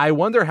 And I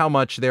wonder how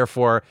much,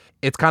 therefore,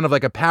 it's kind of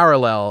like a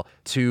parallel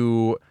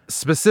to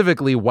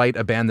specifically white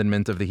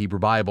abandonment of the Hebrew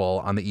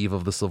Bible on the eve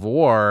of the Civil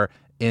War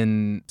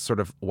in sort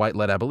of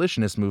white-led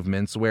abolitionist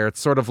movements, where it's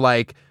sort of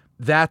like,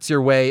 that's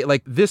your way,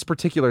 like this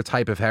particular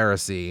type of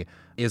heresy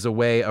is a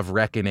way of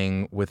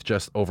reckoning with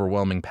just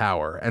overwhelming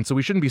power. And so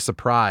we shouldn't be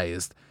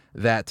surprised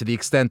that to the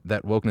extent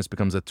that wokeness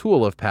becomes a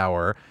tool of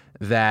power,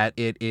 that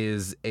it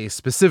is a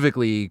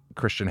specifically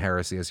Christian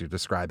heresy, as you're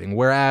describing.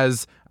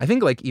 Whereas I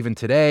think like even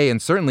today,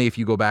 and certainly if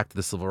you go back to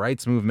the civil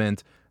rights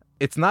movement,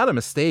 it's not a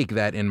mistake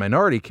that in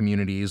minority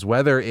communities,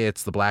 whether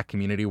it's the Black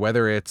community,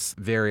 whether it's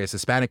various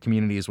Hispanic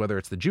communities, whether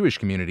it's the Jewish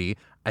community,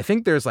 I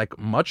think there's like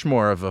much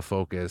more of a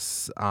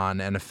focus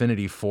on an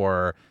affinity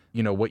for,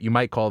 what you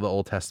might call the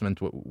Old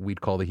Testament, what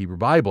we'd call the Hebrew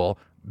Bible,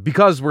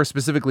 because we're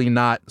specifically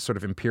not sort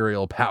of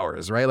imperial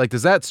powers, right? Like,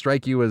 does that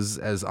strike you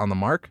as on the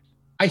mark?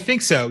 I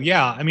think so.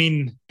 Yeah. I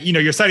mean,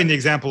 you're citing the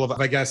example of,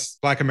 I guess,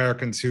 Black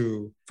Americans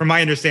who, from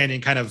my understanding,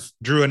 kind of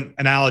drew an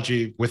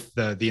analogy with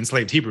the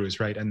enslaved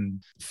Hebrews, right?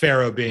 And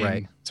Pharaoh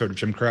being sort of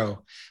Jim Crow,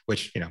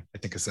 which, I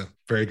think is a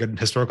very good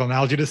historical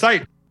analogy to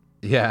cite.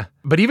 Yeah.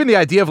 But even the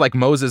idea of like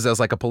Moses as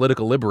like a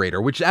political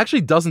liberator, which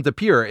actually doesn't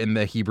appear in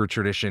the Hebrew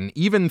tradition,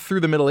 even through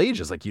the Middle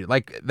Ages,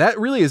 like that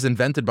really is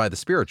invented by the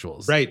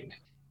spirituals. Right.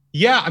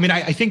 Yeah, I mean,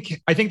 I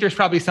think there's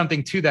probably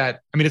something to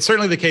that. I mean, it's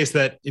certainly the case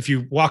that if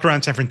you walk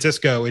around San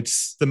Francisco,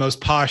 it's the most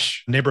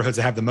posh neighborhoods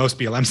that have the most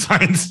BLM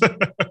signs,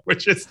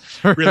 which is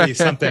really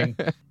something.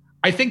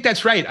 I think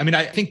that's right. I mean,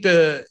 I think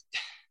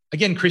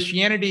again,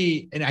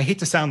 Christianity, and I hate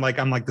to sound like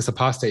I'm like this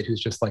apostate who's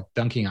just like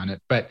dunking on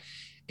it, but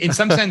In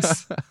some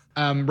sense,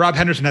 Rob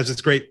Henderson has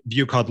this great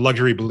view called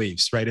luxury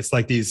beliefs, right? It's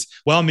like these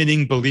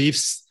well-meaning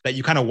beliefs that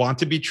you kind of want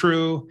to be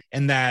true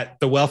and that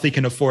the wealthy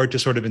can afford to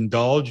sort of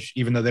indulge,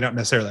 even though they don't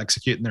necessarily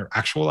execute in their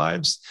actual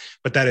lives,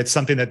 but that it's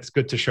something that's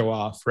good to show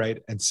off,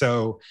 right? And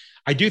so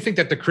I do think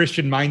that the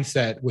Christian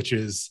mindset, which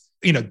is,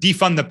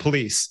 defund the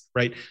police,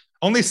 right?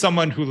 Only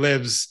someone who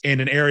lives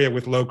in an area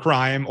with low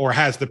crime or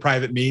has the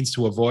private means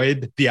to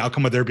avoid the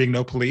outcome of there being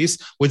no police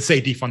would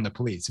say defund the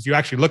police. If you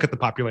actually look at the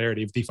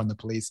popularity of defund the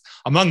police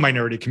among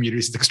minority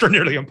communities, it's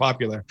extraordinarily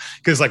unpopular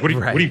because what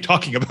are you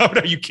talking about?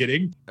 Are you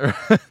kidding?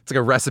 It's like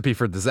a recipe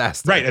for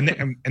disaster. Right.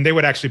 And they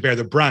would actually bear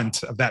the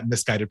brunt of that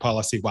misguided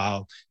policy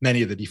while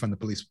many of the defund the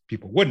police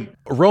people wouldn't.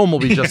 Rome will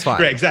be just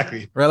fine. Right,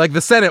 exactly. Right. Like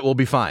the Senate will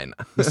be fine.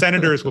 The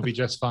senators will be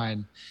just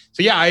fine.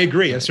 So yeah, I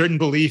agree. A certain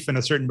belief in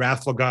a certain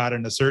wrathful God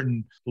and a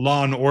certain law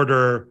and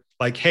order,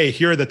 like, hey,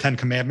 here are the 10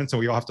 commandments and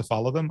we all have to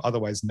follow them.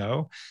 Otherwise,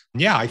 no.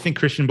 Yeah, I think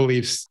Christian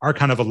beliefs are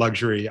kind of a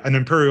luxury, an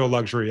imperial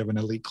luxury of an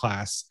elite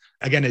class.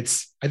 Again,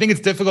 I think it's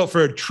difficult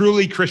for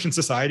truly Christian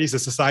societies, a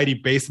society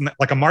based on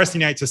like a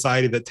Marcionite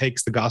society that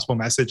takes the gospel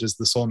message as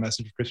the sole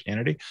message of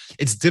Christianity.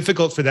 It's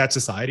difficult for that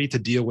society to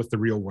deal with the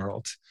real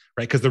world,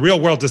 right? Because the real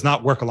world does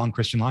not work along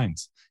Christian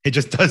lines. It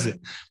just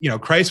doesn't.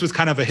 Christ was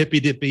kind of a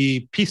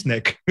hippy-dippy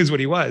peacenik is what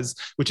he was,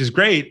 which is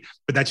great,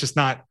 but that's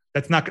not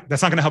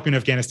going to help you in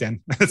Afghanistan.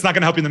 That's not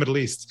going to help you in the Middle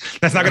East.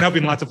 That's not going to help you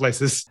in lots of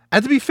places.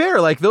 And to be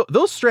fair, like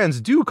those strands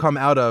do come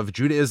out of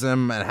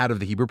Judaism and out of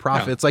the Hebrew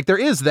prophets. Yeah. Like there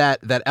is that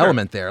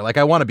element there. Like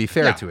I want to be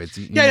fair to it.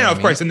 Of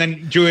course. And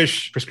then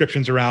Jewish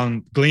prescriptions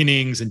around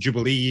gleanings and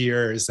Jubilee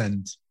years.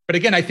 But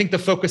again, I think the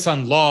focus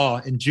on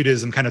law in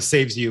Judaism kind of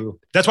saves you.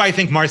 That's why I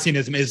think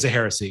Marcionism is a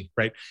heresy,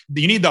 right?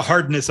 You need the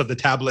hardness of the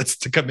tablets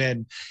to come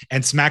in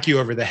and smack you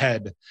over the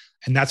head.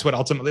 And that's what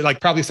ultimately, like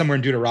probably somewhere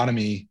in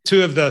Deuteronomy,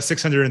 2 of the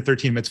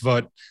 613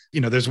 mitzvot,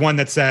 there's one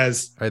that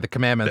says the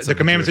commandments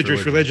of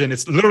Jewish religion.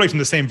 It's literally from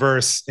the same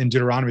verse in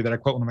Deuteronomy that I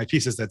quote one of my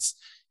pieces. That's,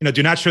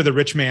 do not show the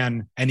rich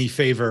man any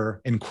favor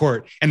in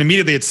court. And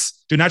immediately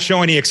it's do not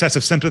show any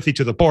excessive sympathy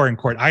to the poor in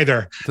court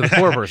either. To the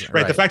poor person.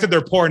 right. The fact that they're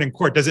poor and in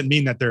court doesn't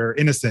mean that they're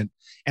innocent.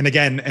 And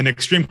again, an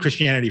extreme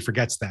Christianity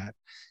forgets that.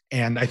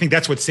 And I think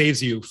that's what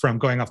saves you from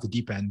going off the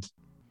deep end.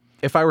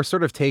 If I were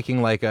sort of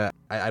taking like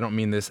I don't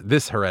mean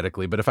this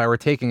heretically, but if I were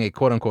taking a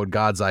quote unquote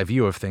God's eye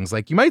view of things,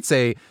 like you might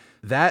say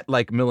that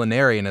like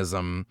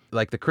millenarianism,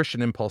 like the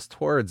Christian impulse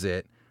towards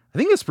it, I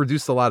think it's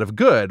produced a lot of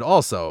good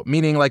also,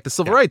 meaning like the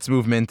civil rights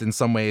movement in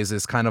some ways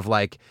is kind of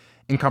like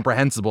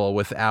incomprehensible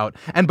without.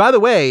 And by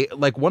the way,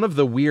 like one of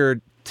the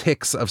weird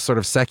ticks of sort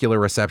of secular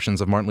receptions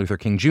of Martin Luther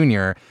King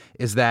Jr.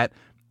 is that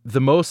the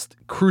most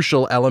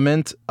crucial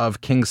element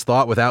of King's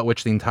thought, without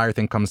which the entire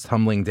thing comes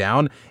tumbling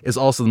down, is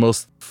also the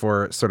most,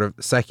 for sort of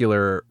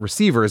secular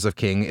receivers of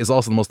King, is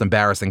also the most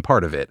embarrassing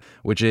part of it,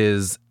 which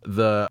is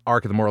the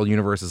arc of the moral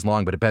universe is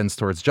long, but it bends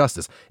towards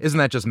justice. Isn't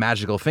that just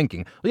magical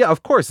thinking? Well, yeah,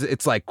 of course,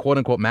 it's like quote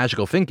unquote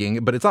magical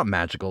thinking, but it's not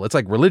magical. It's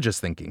like religious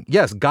thinking.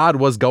 Yes, God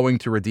was going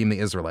to redeem the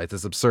Israelites,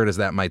 as absurd as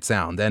that might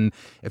sound. And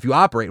if you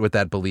operate with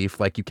that belief,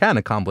 like you can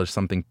accomplish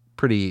something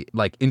pretty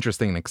like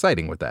interesting and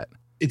exciting with that.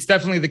 It's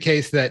definitely the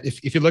case that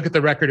if you look at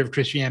the record of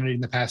Christianity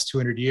in the past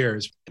 200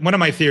 years, one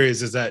of my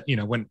theories is that,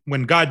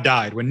 when God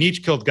died, when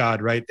Nietzsche killed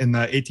God, right, in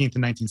the 18th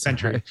and 19th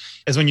century,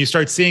 is when you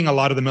start seeing a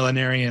lot of the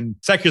millenarian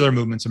secular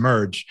movements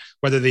emerge,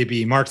 whether they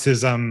be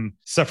Marxism,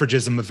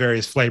 suffragism of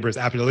various flavors,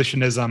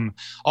 abolitionism,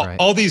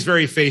 all these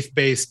very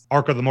faith-based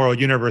arc of the moral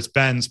universe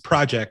bends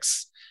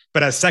projects,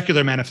 but as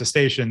secular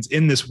manifestations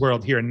in this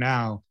world here and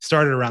now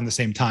started around the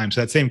same time. So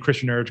that same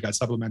Christian urge got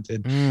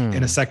supplemented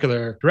in a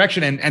secular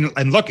direction.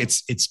 And look,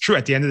 it's true.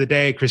 At the end of the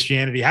day,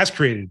 Christianity has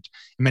created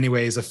in many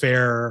ways a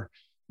fairer,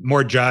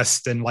 more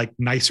just and like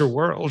nicer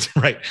world,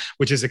 right?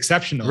 Which is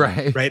exceptional,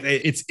 right?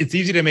 It's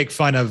easy to make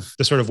fun of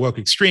the sort of woke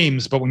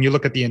extremes, but when you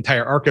look at the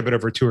entire arc of it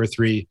over 200 or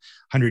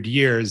 300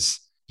 years,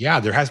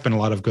 yeah, there has been a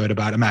lot of good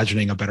about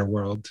imagining a better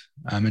world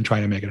and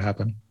trying to make it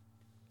happen.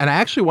 And I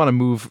actually want to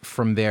move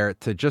from there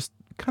to just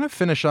kind of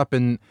finish up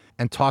and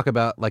talk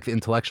about like the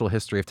intellectual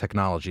history of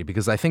technology,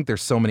 because I think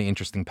there's so many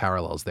interesting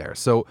parallels there.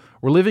 So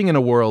we're living in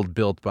a world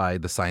built by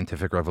the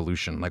scientific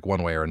revolution, like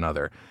one way or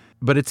another.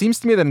 But it seems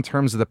to me that in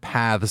terms of the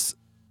paths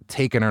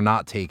taken or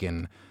not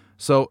taken,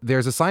 so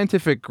there's a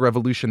scientific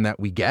revolution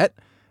that we get,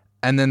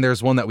 and then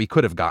there's one that we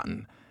could have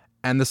gotten.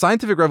 And the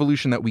scientific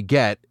revolution that we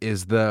get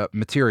is the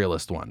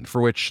materialist one,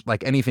 for which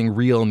like anything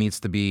real needs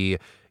to be,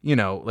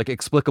 like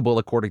explicable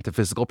according to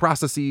physical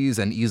processes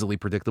and easily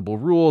predictable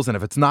rules. And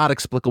if it's not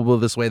explicable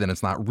this way, then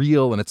it's not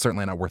real and it's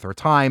certainly not worth our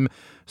time.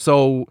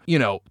 So,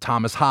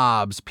 Thomas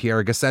Hobbes,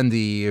 Pierre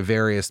Gassendi,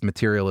 various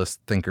materialist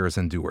thinkers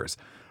and doers.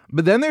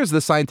 But then there's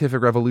the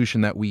scientific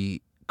revolution that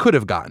we could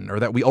have gotten, or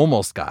that we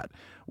almost got,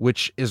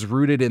 which is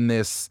rooted in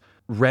this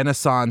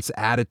Renaissance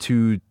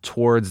attitude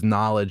towards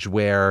knowledge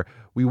where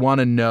we want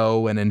to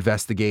know and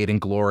investigate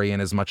and glory in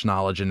as much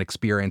knowledge and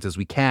experience as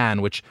we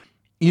can, which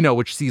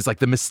which sees like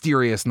the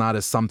mysterious not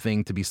as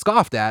something to be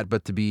scoffed at,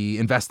 but to be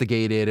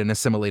investigated and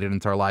assimilated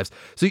into our lives.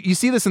 So you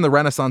see this in the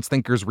Renaissance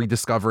thinkers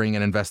rediscovering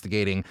and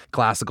investigating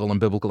classical and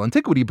biblical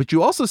antiquity, but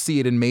you also see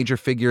it in major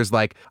figures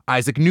like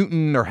Isaac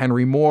Newton or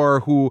Henry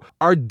Moore, who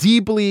are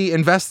deeply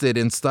invested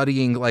in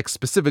studying like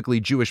specifically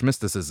Jewish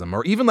mysticism,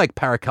 or even like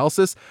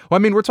Paracelsus. Well,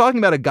 I mean, we're talking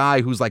about a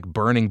guy who's like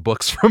burning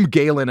books from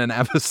Galen and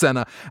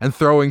Avicenna and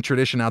throwing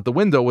tradition out the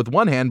window with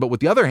one hand, but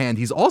with the other hand,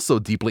 he's also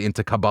deeply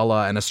into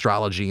Kabbalah and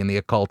astrology and the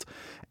occult.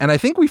 And I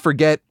think we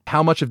forget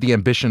how much of the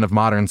ambition of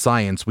modern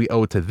science we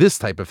owe to this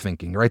type of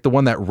thinking, right? The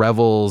one that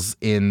revels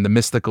in the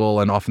mystical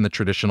and often the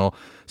traditional.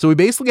 So we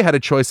basically had a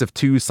choice of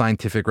two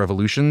scientific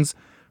revolutions,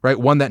 right?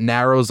 One that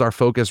narrows our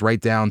focus right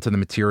down to the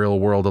material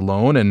world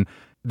alone, and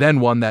then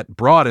one that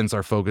broadens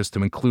our focus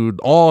to include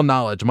all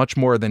knowledge, much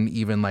more than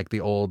even like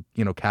the old,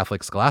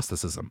 Catholic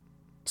scholasticism.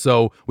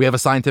 So we have a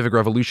scientific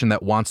revolution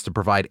that wants to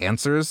provide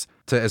answers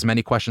to as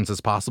many questions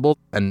as possible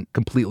and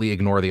completely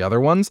ignore the other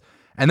ones.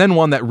 And then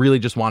one that really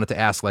just wanted to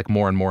ask like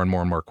more and more and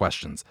more and more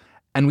questions.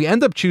 And we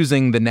end up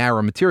choosing the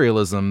narrow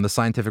materialism, the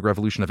scientific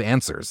revolution of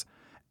answers.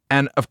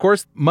 And of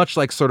course, much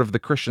like sort of the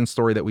Christian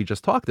story that we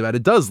just talked about,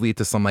 it does lead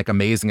to some like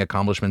amazing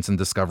accomplishments and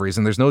discoveries.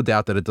 And there's no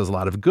doubt that it does a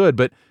lot of good.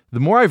 But the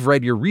more I've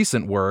read your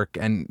recent work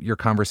and your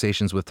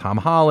conversations with Tom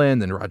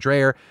Holland and Rod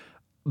Dreher,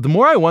 the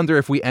more I wonder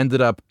if we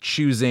ended up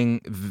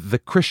choosing the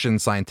Christian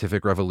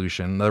scientific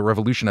revolution, the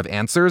revolution of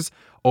answers,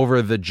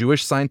 over the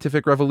Jewish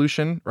scientific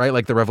revolution, right?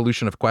 Like the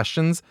revolution of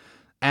questions.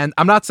 And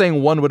I'm not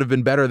saying one would have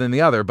been better than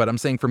the other, but I'm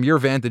saying from your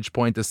vantage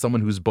point as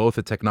someone who's both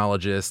a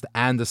technologist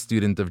and a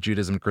student of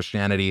Judaism and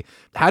Christianity,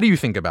 how do you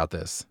think about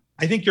this?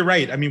 I think you're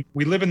right. I mean,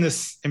 we live in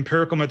this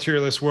empirical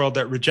materialist world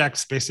that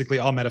rejects basically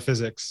all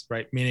metaphysics,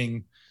 right?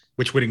 Meaning,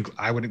 which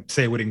I would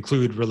say would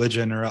include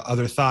religion or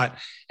other thought.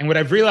 And what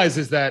I've realized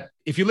is that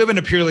if you live in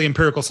a purely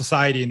empirical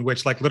society in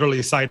which like literally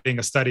citing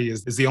a study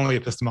is the only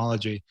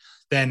epistemology,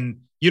 then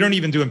you don't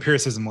even do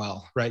empiricism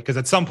well, right? Because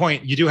at some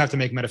point you do have to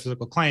make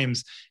metaphysical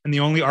claims. And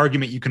the only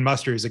argument you can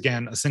muster is,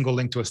 again, a single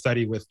link to a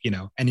study with,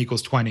 n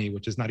equals 20,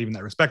 which is not even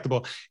that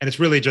respectable. And it's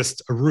really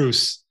just a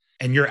ruse.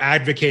 And you're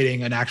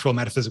advocating an actual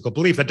metaphysical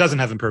belief that doesn't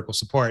have empirical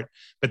support,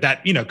 but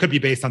that, could be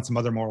based on some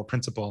other moral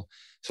principle.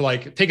 So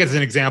like, take as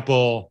an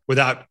example,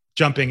 without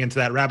jumping into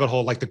that rabbit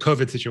hole, like the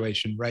COVID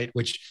situation, right?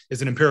 Which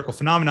is an empirical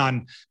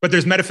phenomenon, but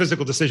there's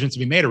metaphysical decisions to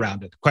be made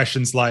around it.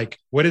 Questions like,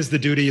 what is the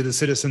duty of the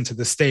citizen to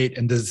the state?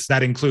 And does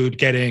that include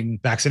getting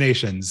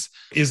vaccinations?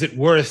 Is it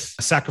worth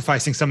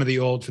sacrificing some of the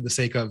old for the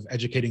sake of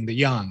educating the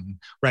young,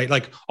 right?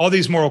 Like all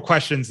these moral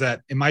questions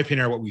that, in my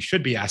opinion, are what we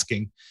should be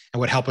asking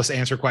and would help us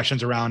answer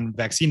questions around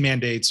vaccine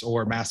mandates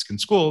or masks in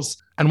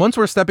schools. And once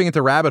we're stepping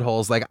into rabbit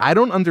holes, like I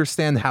don't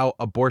understand how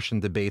abortion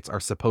debates are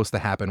supposed to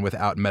happen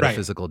without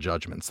metaphysical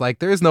judgments. Like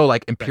there is no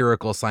like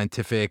empirical,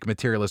 scientific,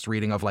 materialist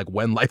reading of like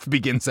when life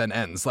begins and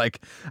ends.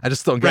 Like I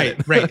just don't get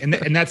it. Right. And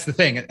that's the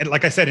thing. And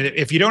like I said,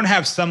 if you don't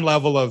have some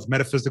level of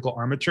metaphysical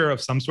armature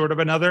of some sort of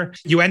another,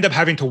 you end up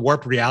having to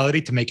warp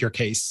reality to make your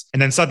case.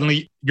 And then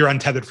suddenly you're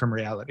untethered from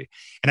reality.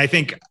 And I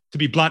think, to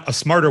be blunt, a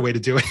smarter way to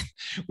do it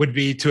would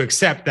be to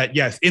accept that,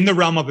 yes, in the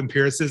realm of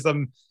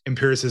empiricism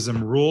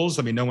rules.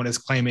 I mean, no one is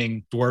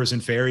claiming dwarves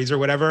and fairies or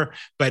whatever,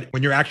 but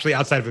when you're actually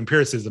outside of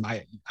empiricism,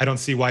 I don't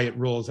see why it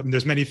rules. I mean,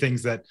 there's many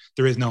things that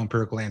there is no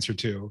empirical answer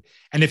to.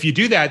 And if you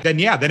do that, then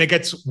it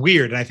gets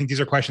weird. And I think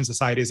these are questions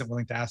society isn't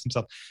willing to ask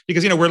themselves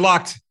because, we're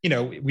locked,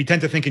 we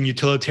tend to think in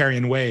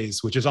utilitarian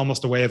ways, which is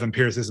almost a way of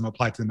empiricism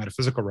applied to the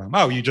metaphysical realm.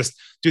 Oh, you just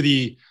do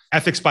the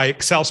ethics by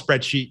Excel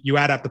spreadsheet, you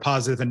add up the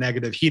positive and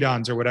negative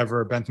hedons or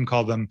whatever Bentham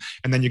called them,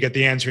 and then you get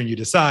the answer and you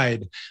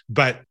decide.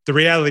 But the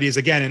reality is,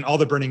 again, in all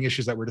the burning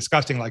issues that we're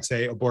discussing, like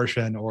say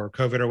abortion or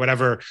COVID or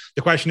whatever,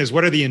 the question is,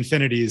 what are the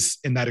infinities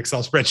in that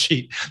Excel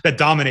spreadsheet that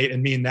dominate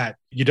and mean that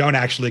you don't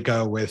actually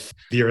go with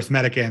the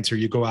arithmetic answer,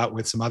 you go out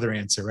with some other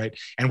answer, right?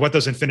 And what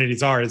those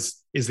infinities are is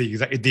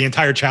the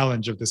entire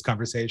challenge of this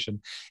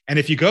conversation. And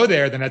if you go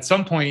there, then at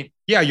some point,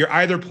 you're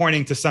either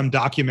pointing to some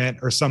document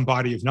or some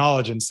body of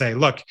knowledge and say,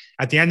 look,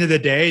 at the end of the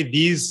day,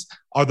 these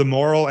are the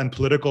moral and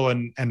political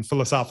and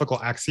philosophical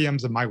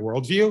axioms of my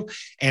worldview.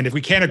 And if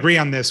we can't agree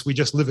on this, we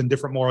just live in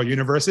different moral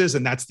universes,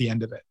 and that's the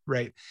end of it,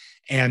 right?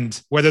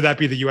 And whether that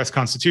be the US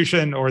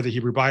Constitution or the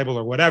Hebrew Bible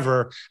or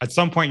whatever, at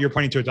some point you're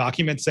pointing to a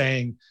document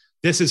saying,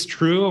 this is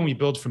true and we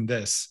build from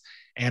this.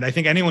 And I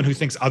think anyone who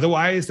thinks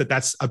otherwise,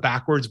 that's a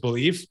backwards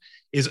belief,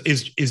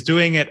 is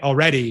doing it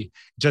already,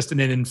 just in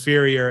an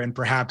inferior and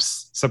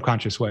perhaps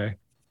subconscious way.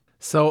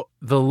 So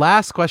the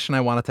last question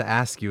I wanted to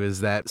ask you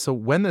is that, so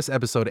when this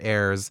episode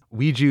airs,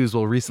 we Jews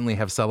will recently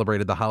have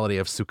celebrated the holiday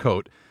of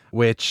Sukkot,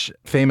 which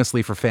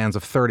famously for fans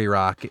of 30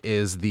 Rock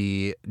is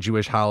the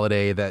Jewish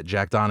holiday that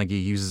Jack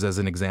Donaghy uses as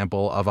an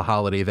example of a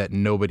holiday that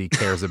nobody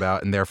cares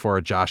about and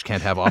therefore Josh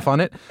can't have off on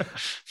it.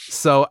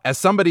 So as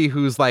somebody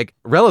who's like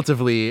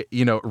relatively,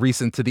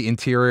 recent to the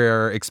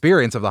interior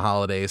experience of the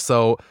holiday,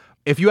 so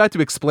if you had to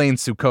explain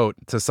Sukkot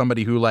to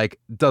somebody who like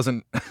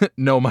doesn't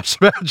know much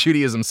about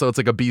Judaism, so it's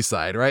like a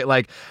B-side, right?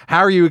 Like, how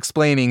are you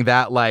explaining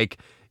that like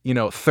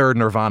third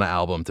Nirvana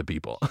album to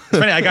people. It's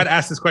funny. I got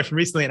asked this question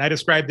recently and I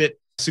described it.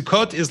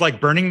 Sukkot is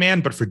like Burning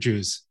Man, but for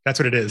Jews. That's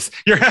what it is.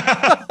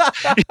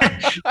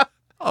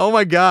 Oh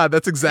my God,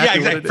 that's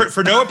exactly what it is.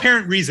 For no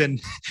apparent reason,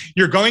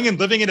 you're going and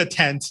living in a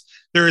tent.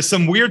 There is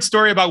some weird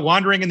story about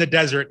wandering in the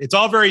desert. It's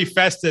all very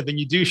festive and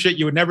you do shit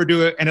you would never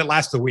do it and it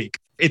lasts a week.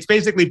 It's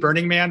basically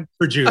Burning Man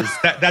for Jews.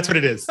 That's what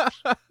it is.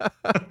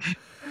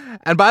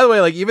 And by the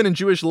way, like even in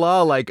Jewish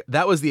law, like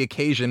that was the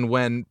occasion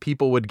when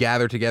people would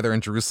gather together in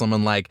Jerusalem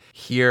and like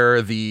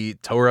hear the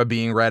Torah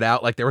being read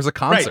out. Like there was a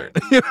concert.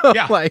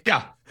 Right.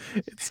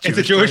 It's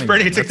a Jewish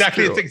burning. It's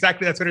exactly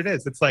that's what it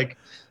is. It's like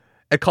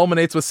it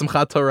culminates with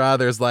Simchat Torah.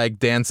 There's like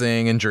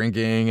dancing and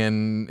drinking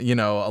and,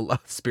 a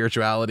lot of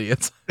spirituality.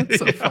 It's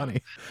so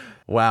funny.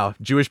 Wow.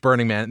 Jewish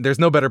Burning Man. There's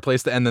no better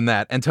place to end than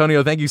that.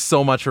 Antonio, thank you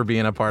so much for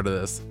being a part of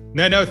this.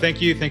 No,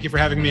 thank you. Thank you for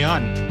having me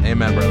on.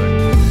 Amen,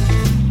 brother.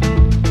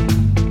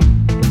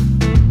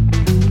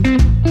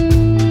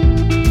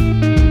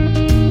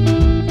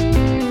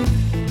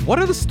 What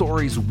are the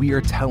stories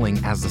we're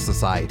telling as a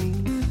society?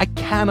 I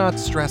cannot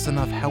stress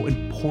enough how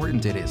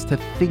important it is to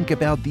think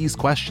about these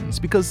questions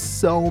because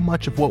so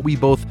much of what we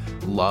both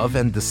love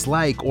and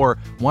dislike or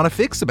want to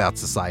fix about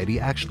society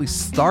actually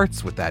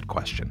starts with that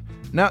question.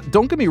 Now,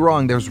 don't get me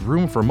wrong, there's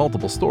room for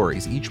multiple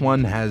stories. Each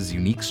one has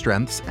unique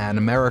strengths, and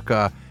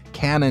America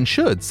can and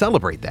should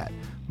celebrate that.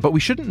 But we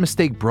shouldn't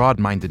mistake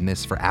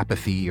broad-mindedness for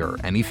apathy or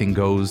anything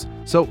goes.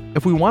 So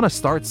if we want to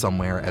start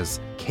somewhere as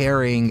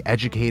caring,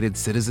 educated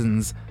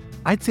citizens,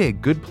 I'd say a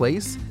good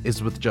place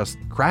is with just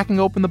cracking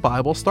open the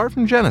Bible, start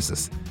from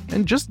Genesis,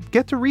 and just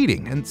get to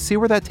reading and see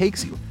where that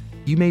takes you.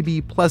 You may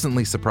be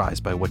pleasantly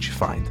surprised by what you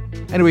find.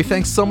 Anyway,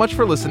 thanks so much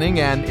for listening,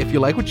 and if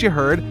you like what you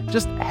heard,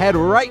 just head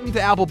right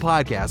into Apple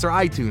Podcasts or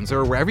iTunes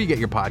or wherever you get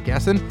your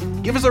podcasts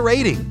and give us a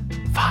rating.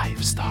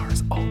 5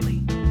 stars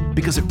only,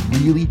 because it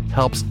really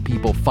helps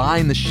people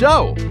find the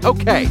show.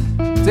 Okay,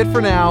 that's it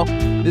for now.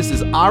 This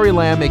is Ari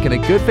Lamb making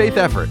a good faith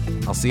effort.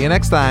 I'll see you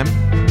next time.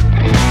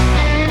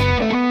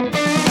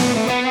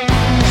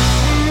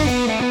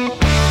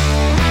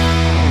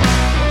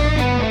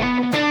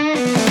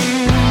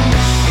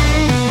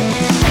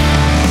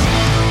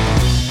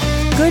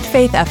 Good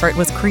Faith Effort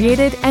was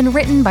created and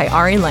written by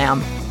Ari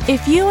Lamb.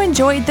 If you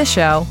enjoyed the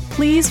show,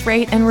 please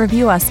rate and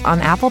review us on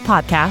Apple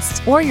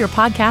Podcasts or your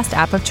podcast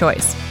app of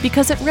choice,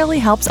 because it really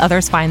helps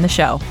others find the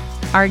show.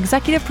 Our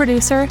executive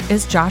producer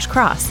is Josh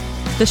Cross.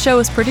 The show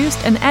is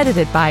produced and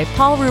edited by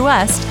Paul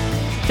Ruest.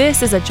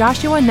 This is a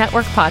Joshua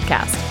Network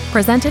podcast,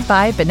 presented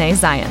by B'nai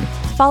Zion.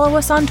 Follow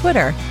us on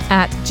Twitter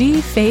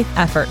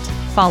 @GFaithEffort.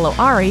 Follow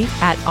Ari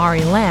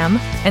 @Ari Lamb,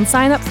 and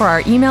sign up for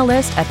our email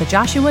list at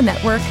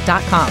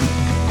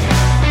thejoshuanetwork.com.